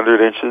to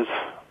 300 inches.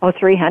 Oh,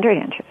 300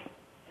 inches.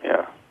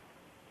 Yeah.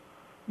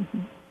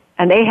 Mm-hmm.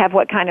 And they have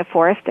what kind of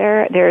forest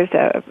there? There's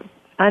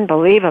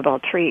unbelievable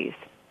trees.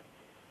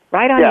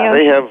 Right on the ocean. Yeah,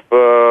 they have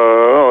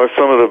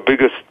some of the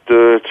biggest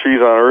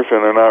trees on Earth,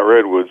 and they're not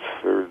redwoods.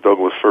 They're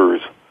Douglas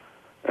firs,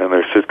 and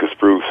they're Sitka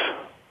spruce.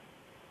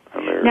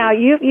 And now,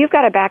 you've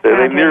got a background.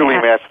 They nearly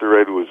match the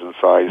redwoods in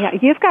size. Yeah,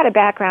 you've got a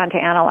background to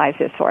analyze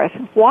this for us.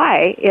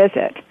 Why is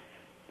it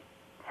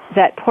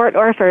that Port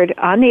Orford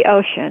on the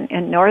ocean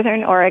in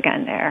northern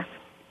Oregon there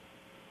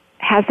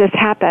has this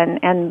happen,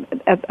 and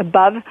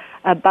above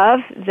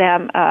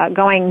them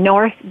going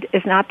north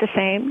is not the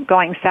same,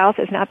 going south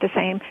is not the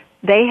same?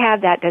 They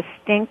have that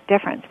distinct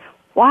difference.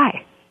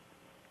 Why?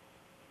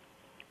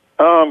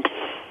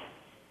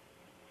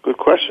 Good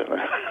question.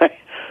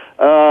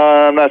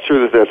 I'm not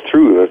sure that that's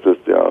true.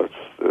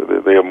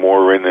 They have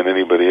more rain than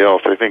anybody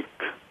else. I think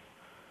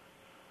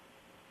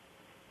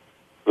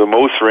the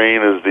most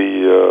rain is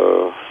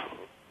the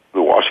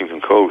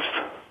Washington coast,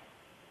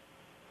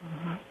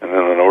 mm-hmm. and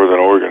then the northern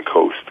Oregon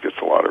coast gets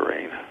a lot of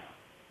rain.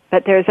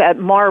 But there's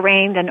more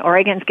rain than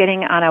Oregon's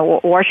getting on a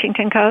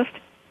Washington coast,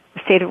 the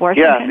state of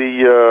Washington.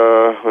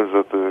 Yeah,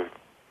 the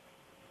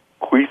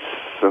Queets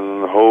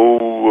and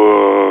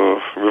Hoh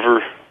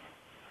River.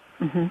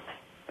 Mm-hmm.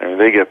 I mean,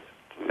 they get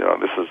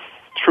this is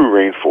true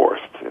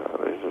rainforest.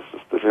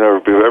 If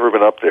you've ever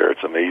been up there,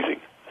 it's amazing.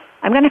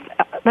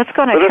 Let's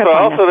go on a trip.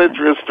 But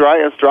it's dry.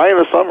 It's dry in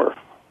the summer.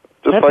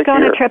 Let's go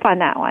on a trip on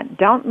that one.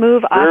 Don't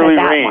move off of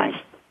that one.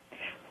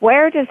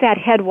 Where does that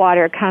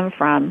headwater come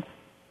from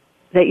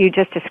that you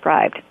just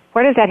described?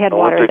 Where does that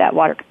headwater, that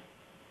water come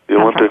from?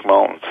 The Olympic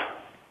Mountains.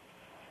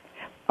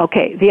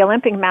 Okay, the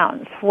Olympic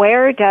Mountains.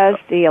 Where does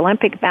the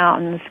Olympic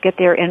Mountains get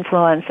their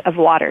influence of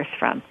waters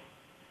from?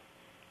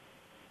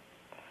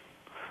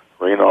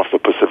 Rain off the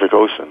Pacific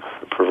Ocean.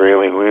 The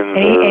prevailing winds.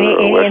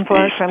 Any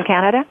influence from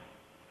Canada?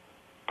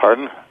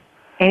 Pardon?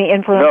 Any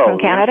influence from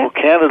Canada? No,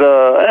 Canada.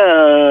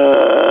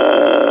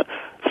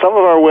 Some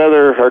of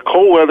our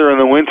cold weather in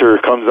the winter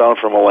comes down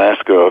from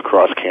Alaska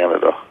across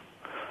Canada.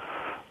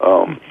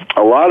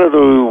 A lot of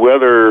the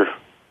weather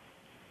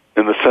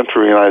in the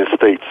central United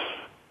States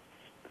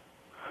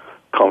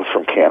comes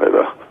from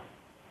Canada.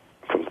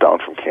 Comes down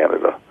from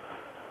Canada.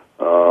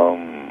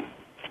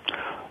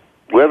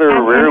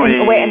 Weather rarely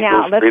goes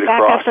straight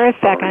across.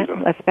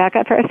 Let's back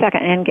up for a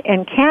second.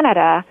 In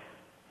Canada,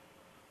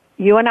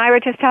 you and I were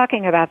just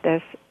talking about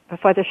this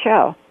before the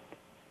show.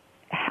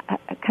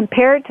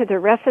 Compared to the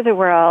rest of the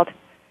world,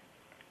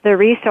 the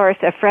resource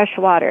of fresh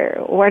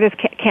water, where does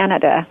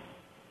Canada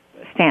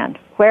stand?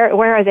 Where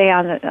are they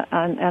on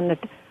the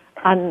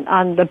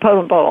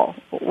totem pole?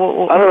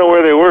 I don't know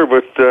where they were,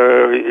 but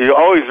you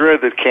always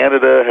read that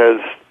Canada has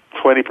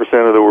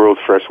 20% of the world's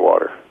fresh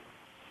water.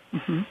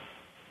 Mm-hmm.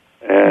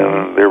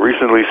 And they're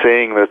recently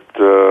saying that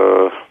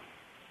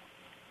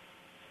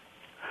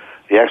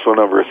the actual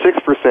number is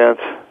 6%,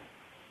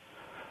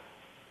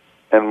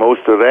 and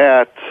most of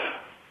that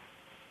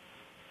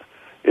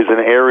is in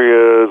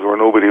areas where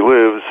nobody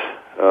lives,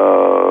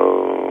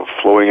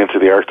 flowing into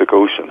the Arctic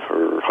Ocean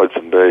or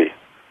Hudson Bay.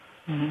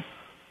 Mm-hmm.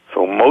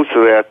 So most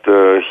of that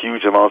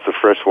huge amounts of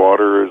fresh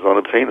water is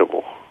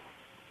unobtainable.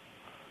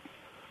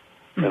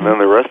 Mm-hmm. And then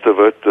the rest of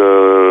it,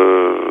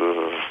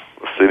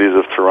 cities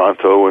of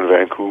Toronto and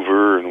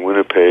Vancouver and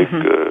Winnipeg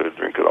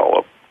drink it all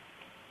up.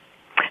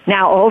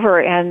 Now,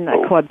 over in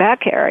the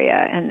Quebec area,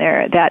 and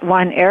that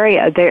one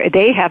area,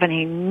 they have an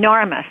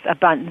enormous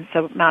abundance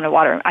amount of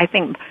water. I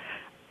think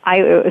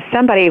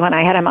somebody, when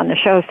I had him on the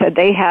show, said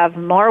they have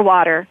more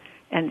water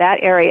in that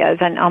area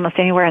than almost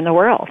anywhere in the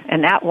world,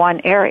 in that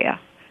one area.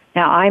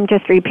 Now, I'm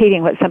just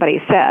repeating what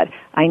somebody said.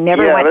 I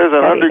never went to there's an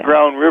study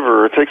underground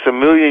river. It takes 1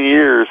 million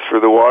years for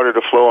the water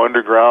to flow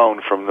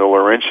underground from the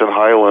Laurentian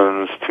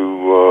Highlands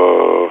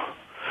to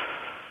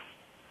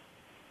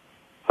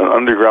an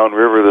underground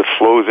river that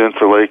flows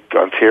into Lake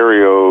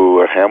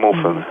Ontario at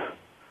Hamilton.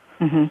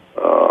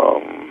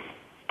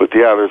 But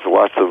there's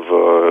lots of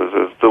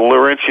the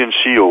Laurentian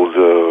Shield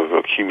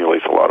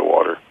accumulates a lot of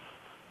water.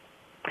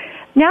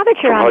 Now that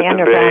you're from on the Hudson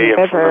underground Bay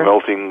river, and from the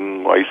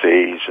melting ice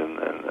age,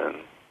 and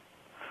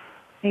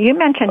you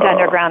mentioned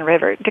underground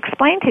river.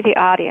 Explain to the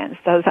audience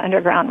those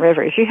underground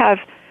rivers. You have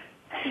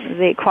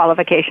the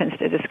qualifications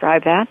to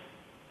describe that.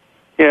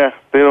 Yeah,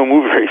 they don't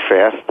move very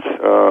fast.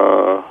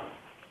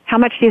 How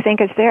much do you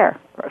think is there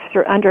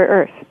under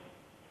Earth?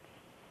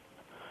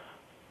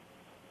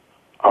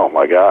 Oh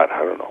my God,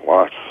 I don't know,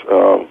 lots.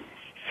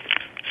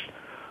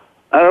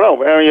 I don't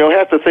know. I mean, you'll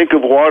have to think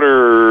of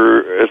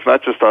water. It's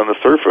not just on the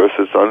surface;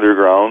 it's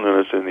underground and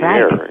it's in the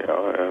air.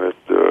 And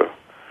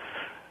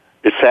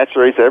it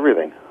saturates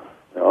everything.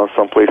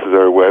 Some places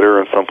are wetter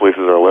and some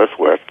places are less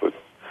wet, but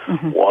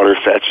water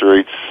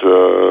saturates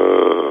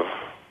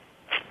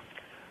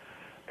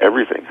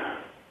everything.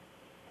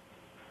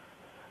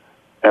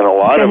 And a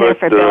lot of it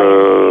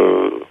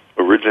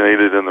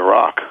originated in the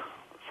rock.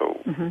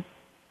 So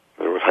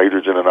there was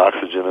hydrogen and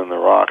oxygen in the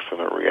rocks, and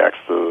it reacts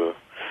to,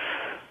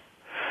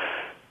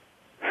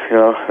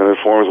 and it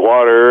forms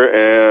water.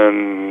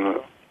 And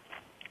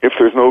if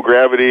there's no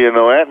gravity and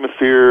no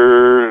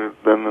atmosphere,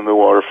 then the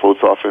water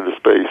floats off into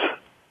space.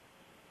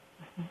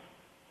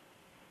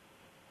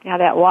 Yeah,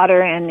 that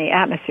water in the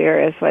atmosphere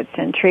is what's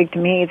intrigued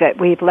me, that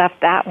we've left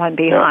that one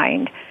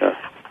behind. Yeah.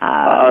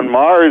 On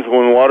Mars,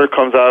 when water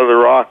comes out of the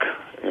rock,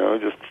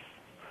 it just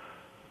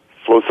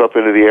floats up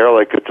into the air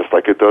just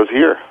like it does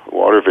here,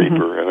 water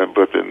vapor.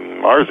 But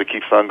in Mars, it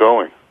keeps on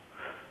going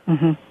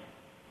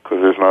because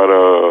there's not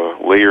a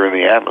layer in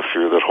the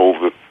atmosphere that holds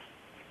it,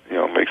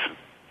 makes it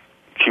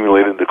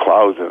accumulate into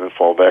clouds and then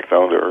fall back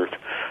down to Earth.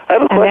 I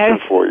have a question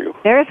for you.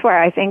 There's where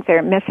I think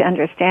they're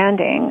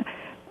misunderstanding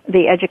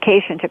the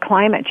education to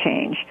climate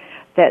change.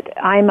 That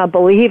I'm a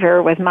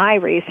believer with my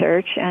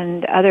research,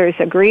 and others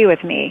agree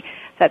with me,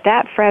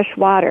 that fresh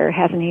water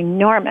has an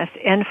enormous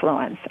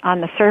influence on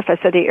the surface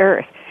of the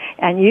Earth.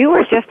 And you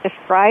were just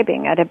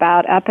describing it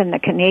about up in the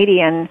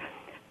Canadian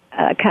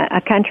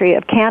country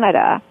of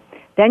Canada.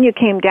 Then you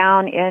came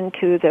down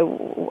into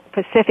the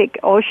Pacific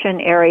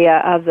Ocean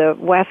area of the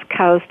west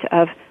coast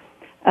of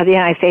the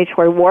United States,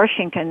 where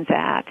Washington's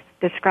at,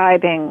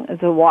 describing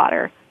the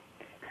water.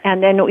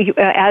 And then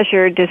as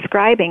you're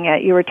describing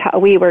it,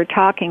 we were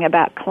talking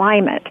about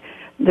climate,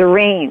 the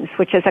rains,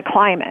 which is a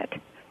climate,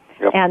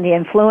 and the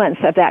influence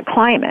of that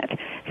climate.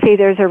 See,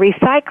 there's a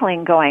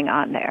recycling going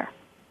on there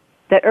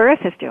that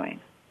Earth is doing.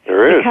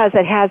 There is. Because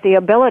it has the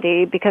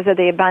ability, because of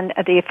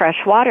the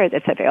fresh water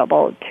that's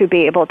available, to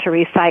be able to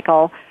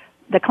recycle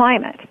the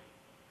climate.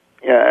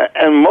 Yeah,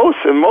 and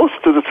most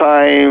of the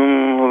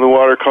time, the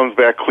water comes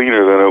back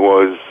cleaner than it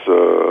was.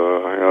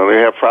 They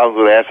have problems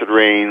with acid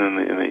rain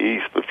in the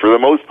east, but for the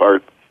most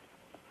part,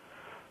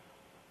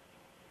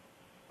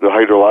 the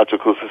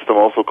hydrological system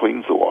also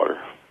cleans the water.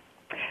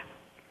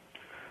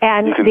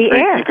 And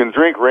air. You can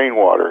drink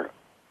rainwater.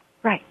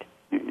 Right.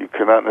 You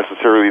cannot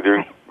necessarily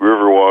drink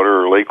river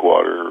water or lake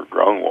water or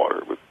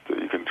groundwater, but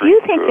you can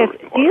drink rainwater.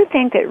 Do you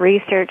think that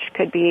research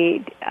could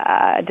be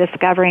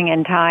discovering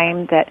in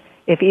time that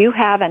if you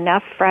have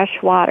enough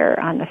fresh water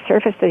on the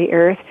surface of the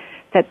Earth,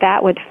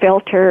 that would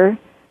filter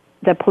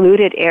the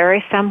polluted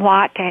air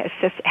somewhat to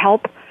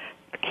help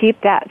keep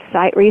that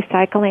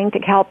recycling, to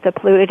help the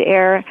polluted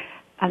air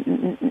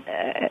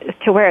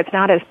to where it's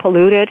not as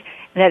polluted,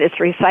 and that it's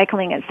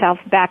recycling itself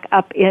back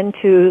up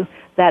into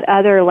that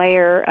other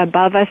layer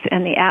above us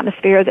in the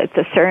atmosphere that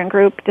the CERN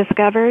group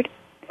discovered?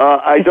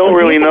 I don't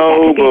really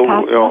know,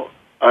 but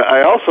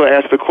I also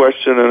asked a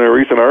question in a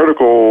recent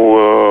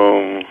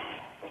article.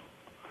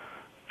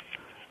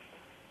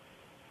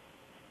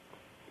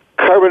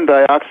 Carbon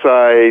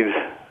dioxide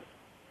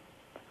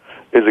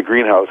is a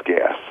greenhouse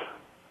gas.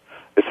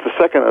 It's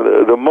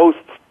the most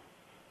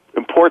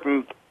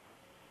important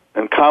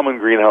and common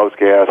greenhouse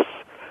gas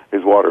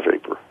is water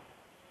vapor.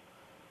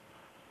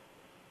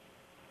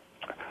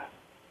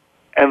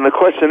 And the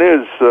question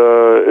is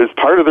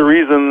part of the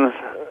reason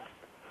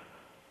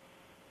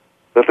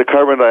that the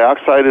carbon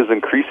dioxide is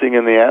increasing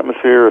in the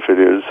atmosphere, if it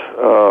is,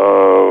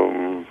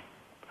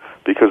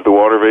 because the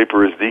water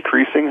vapor is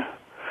decreasing?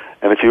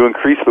 And if you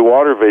increase the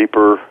water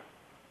vapor,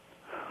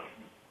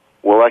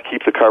 will that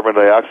keep the carbon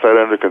dioxide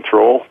under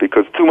control?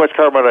 Because too much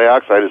carbon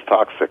dioxide is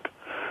toxic.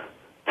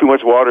 Too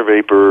much water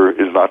vapor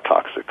is not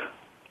toxic.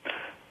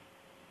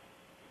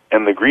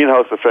 And the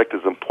greenhouse effect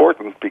is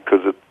important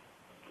because it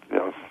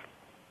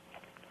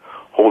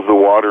holds the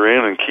water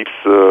in and keeps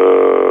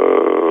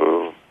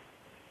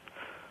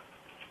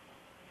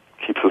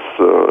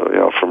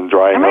us from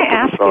drying up in the sun. I'm going to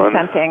ask you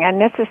something,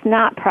 and this is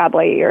not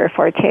probably your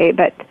forte,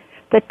 but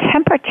the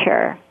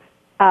temperature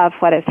of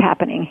what is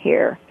happening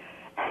here,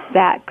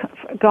 that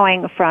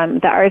going from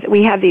the Earth,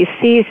 we have these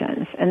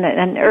seasons,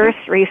 and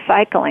Earth's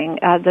recycling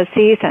the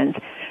seasons.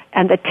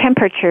 And the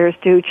temperatures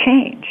do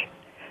change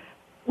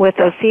with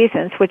those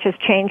seasons, which is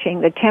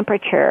changing the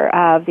temperature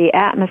of the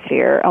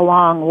atmosphere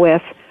along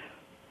with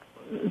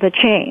the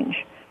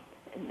change.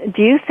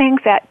 Do you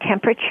think that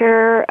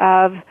temperature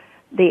of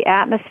the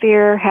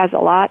atmosphere has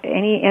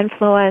any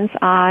influence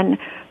on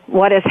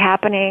what is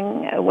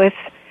happening with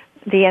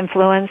the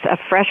influence of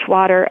fresh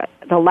water,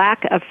 the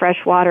lack of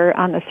fresh water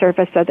on the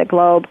surface of the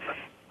globe,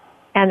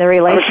 and the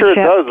relationship I'm sure it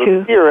does.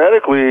 to...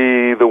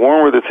 Theoretically, the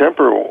warmer the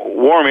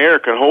warm air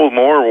can hold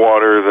more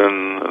water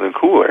than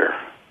cool air.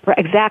 Right,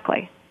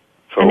 exactly.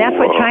 So, and that's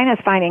what China's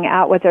finding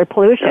out with their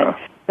pollution. Yeah.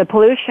 The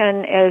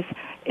pollution is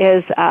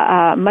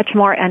much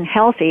more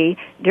unhealthy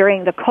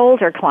during the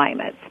colder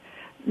climates.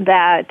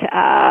 Yes,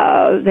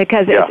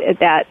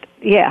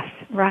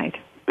 right.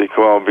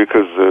 Because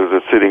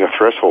it's hitting a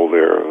threshold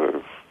there.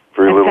 There's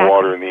very little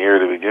water in the air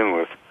to begin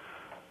with.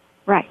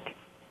 Right.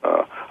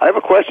 I have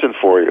a question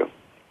for you.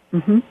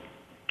 Mm-hmm.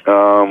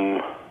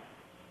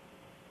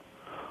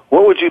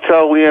 What would you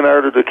tell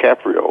Leonardo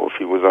DiCaprio if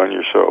he was on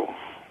your show?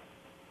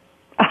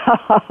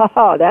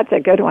 Oh, that's a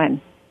good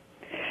one.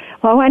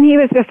 Well, when he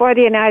was before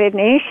the United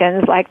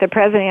Nations, like the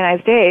President of the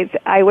United States,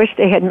 I wish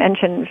they had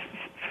mentioned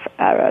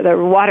the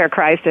water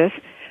crisis,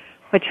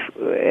 which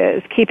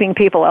is keeping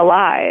people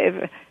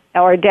alive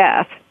or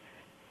death,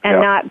 and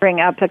not bring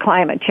up the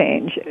climate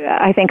change.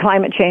 I think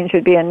climate change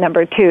would be in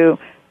number 2.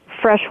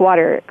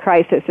 Freshwater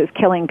crisis is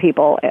killing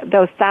people.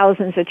 Those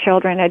thousands of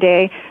children a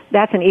day,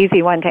 that's an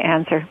easy one to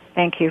answer.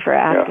 Thank you for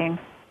asking.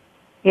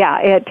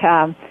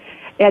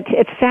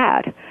 It's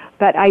sad.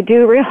 But I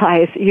do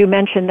realize you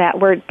mentioned that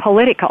word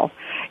political.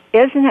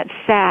 Isn't it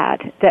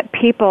sad that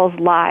people's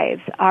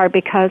lives are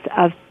because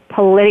of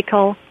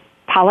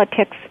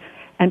politics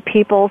and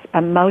people's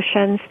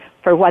emotions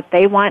for what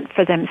they want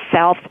for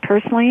themselves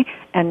personally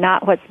and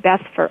not what's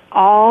best for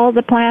all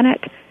the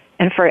planet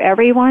and for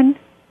everyone?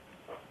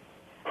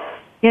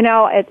 You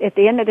know, at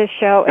the end of this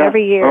show,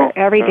 every year,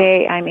 every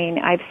day, I mean,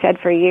 I've said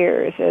for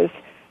years, is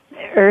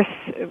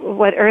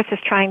what Earth is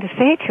trying to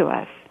say to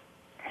us.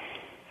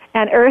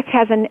 And Earth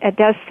it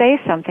does say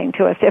something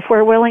to us if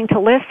we're willing to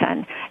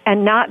listen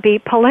and not be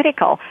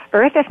political.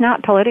 Earth is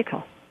not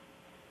political.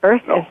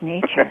 Earth is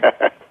nature.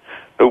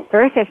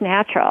 Earth is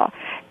natural.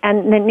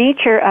 And the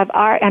nature of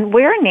and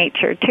we're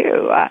nature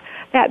too.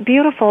 That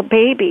beautiful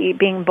baby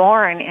being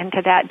born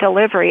into that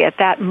delivery at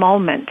that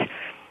moment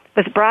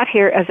was brought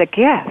here as a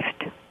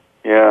gift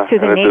to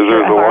the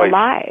nature of our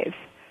lives.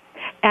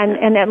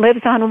 And it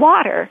lives on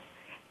water.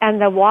 And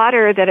the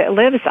water that it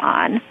lives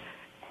on,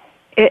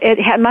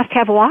 it must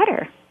have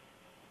water.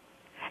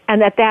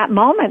 And at that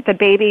moment, the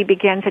baby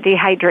begins a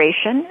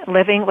dehydration,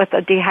 living with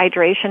the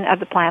dehydration of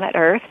the planet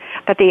Earth,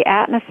 but the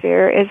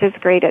atmosphere is its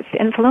greatest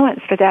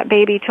influence for that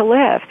baby to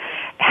live.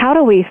 How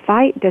do we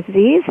fight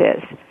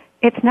diseases?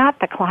 It's not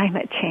the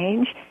climate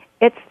change.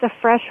 It's the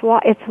fresh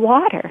water. It's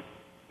water.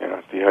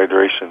 Yeah,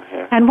 dehydration,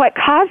 yeah. And what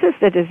causes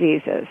the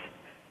diseases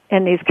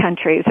in these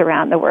countries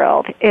around the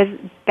world is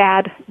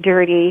bad,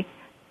 dirty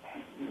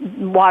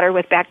water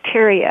with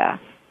bacteria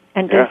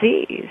and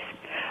disease.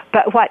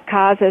 But what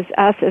causes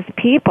us as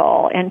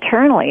people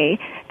internally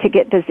to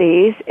get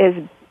disease is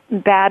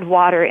bad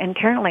water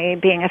internally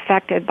being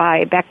affected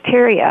by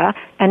bacteria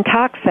and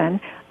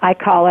toxin. I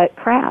call it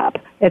crab.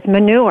 It's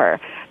manure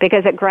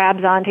because it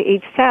grabs onto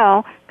each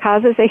cell,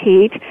 causes a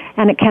heat,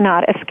 and it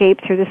cannot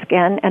escape through the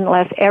skin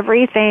unless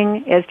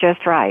everything is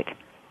just right.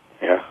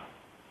 Yeah.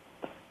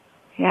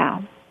 Yeah.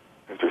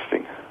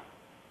 Interesting.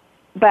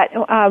 But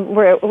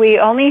we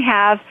only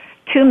have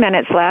 2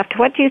 minutes left.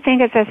 What do you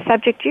think is a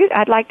subject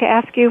I'd like to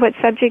ask you what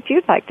subject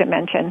you'd like to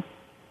mention.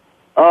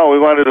 Oh, we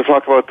wanted to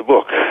talk about the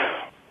book.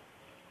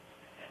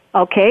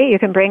 Okay, you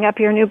can bring up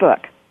your new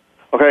book.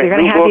 Okay, we're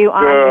going to have you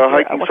on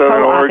Hiking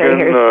Southern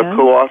Oregon,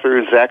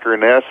 co-author Zach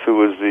Urness,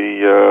 who is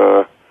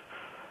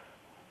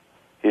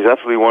he's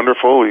absolutely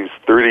wonderful. He's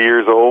 30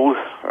 years old,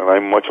 and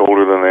I'm much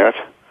older than that.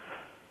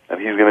 And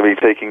he's going to be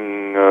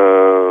taking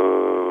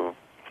the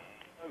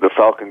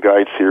Falcon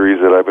Guide series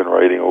that I've been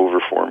writing over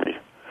for me.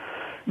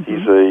 Mm-hmm.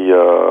 He's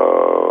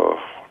a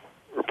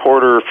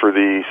reporter for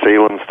the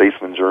Salem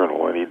Statesman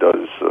Journal, and he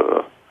does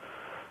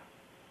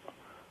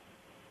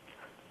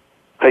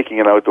hiking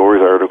and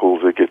outdoors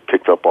articles that get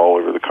picked up all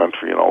over the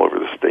country and all over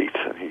the state.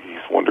 And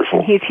he's wonderful.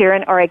 And he's here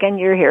in Oregon.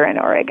 You're here in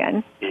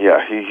Oregon. Yeah,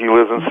 he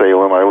lives in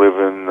Salem. I live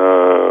in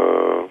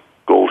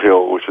Gold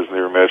Hill, which is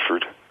near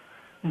Medford.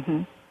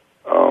 Mm-hmm.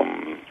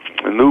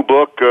 A new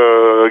book,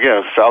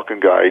 again, Falcon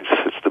Guides.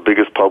 It's the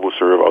biggest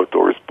publisher of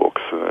outdoors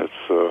books. And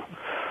it's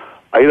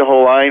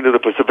Idaho line to the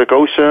Pacific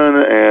Ocean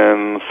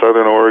and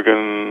Southern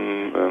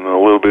Oregon and a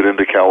little bit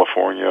into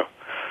California.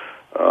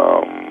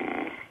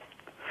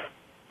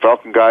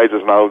 Falcon Guides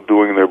is now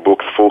doing their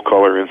books full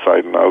color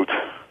inside and out.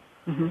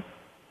 Mm-hmm.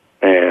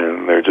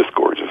 And they're just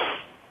gorgeous.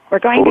 We're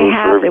going to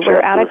have,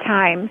 we're out of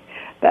time,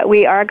 but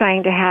we are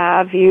going to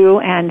have you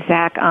and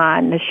Zach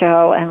on the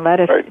show and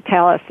let us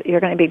tell us, you're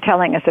going to be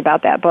telling us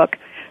about that book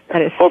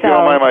that is Hope so you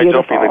don't mind my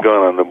beautiful. jumping the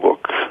gun on the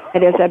book.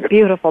 It is a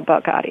beautiful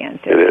book, audience.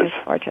 It is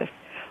gorgeous.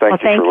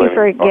 Thank you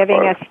for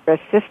giving us your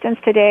assistance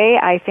today.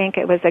 I think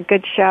it was a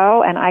good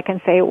show, and I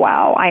can say,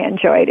 wow, I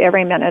enjoyed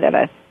every minute of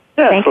it.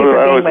 Yeah, Thank you for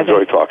I being always with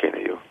enjoy us. talking to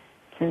you.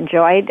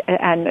 Enjoyed,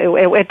 and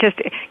it just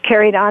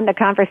carried on the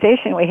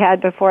conversation we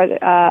had before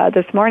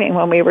this morning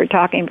when we were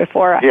talking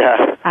before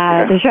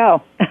the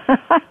show.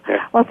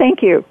 Yeah. Well,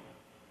 thank you.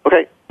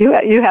 Okay.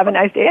 You have a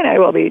nice day, and I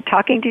will be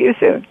talking to you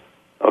soon.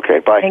 Okay,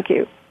 bye. Thank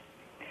you.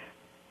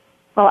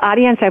 Well,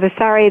 audience, I was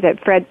sorry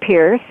that Fred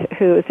Pierce,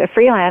 who's a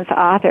freelance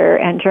author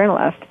and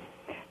journalist,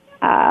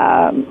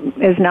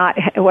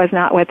 was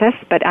not with us,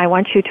 but I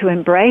want you to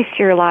embrace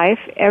your life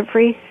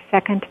every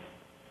second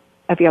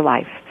of your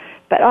life,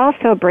 but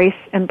also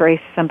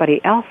embrace somebody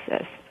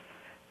else's.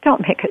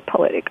 Don't make it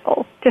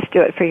political. Just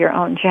do it for your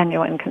own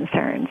genuine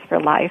concerns for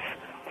life.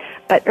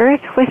 But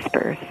Earth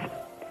whispers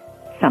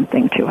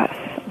something to us.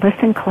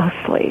 Listen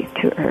closely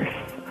to Earth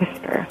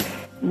whisper.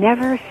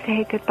 Never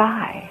say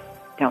goodbye.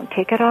 Don't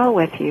take it all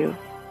with you.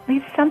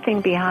 Leave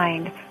something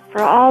behind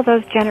for all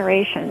those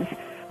generations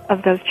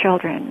of those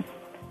children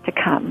to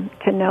come,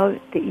 to know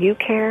that you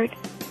cared.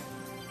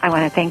 I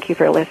want to thank you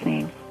for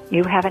listening.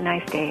 You have a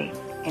nice day,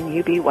 and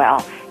you be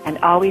well. And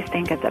always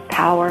think of the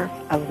power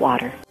of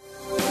water.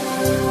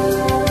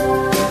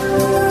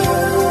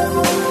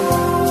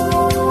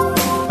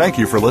 Thank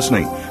you for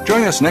listening.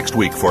 Join us next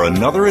week for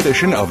another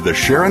edition of the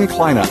Sharon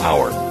Kleyne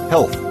Hour,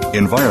 Health,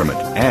 Environment,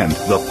 and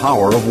the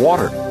Power of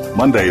Water.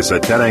 Mondays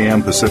at 10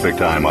 a.m. Pacific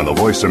Time on the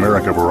Voice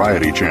America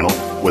Variety Channel,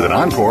 with an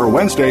encore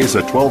Wednesdays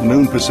at 12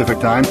 noon Pacific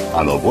Time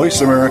on the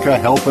Voice America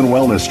Health and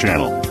Wellness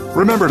Channel.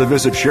 Remember to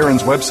visit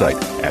Sharon's website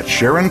at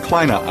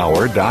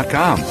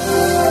SharonKleinehour.com.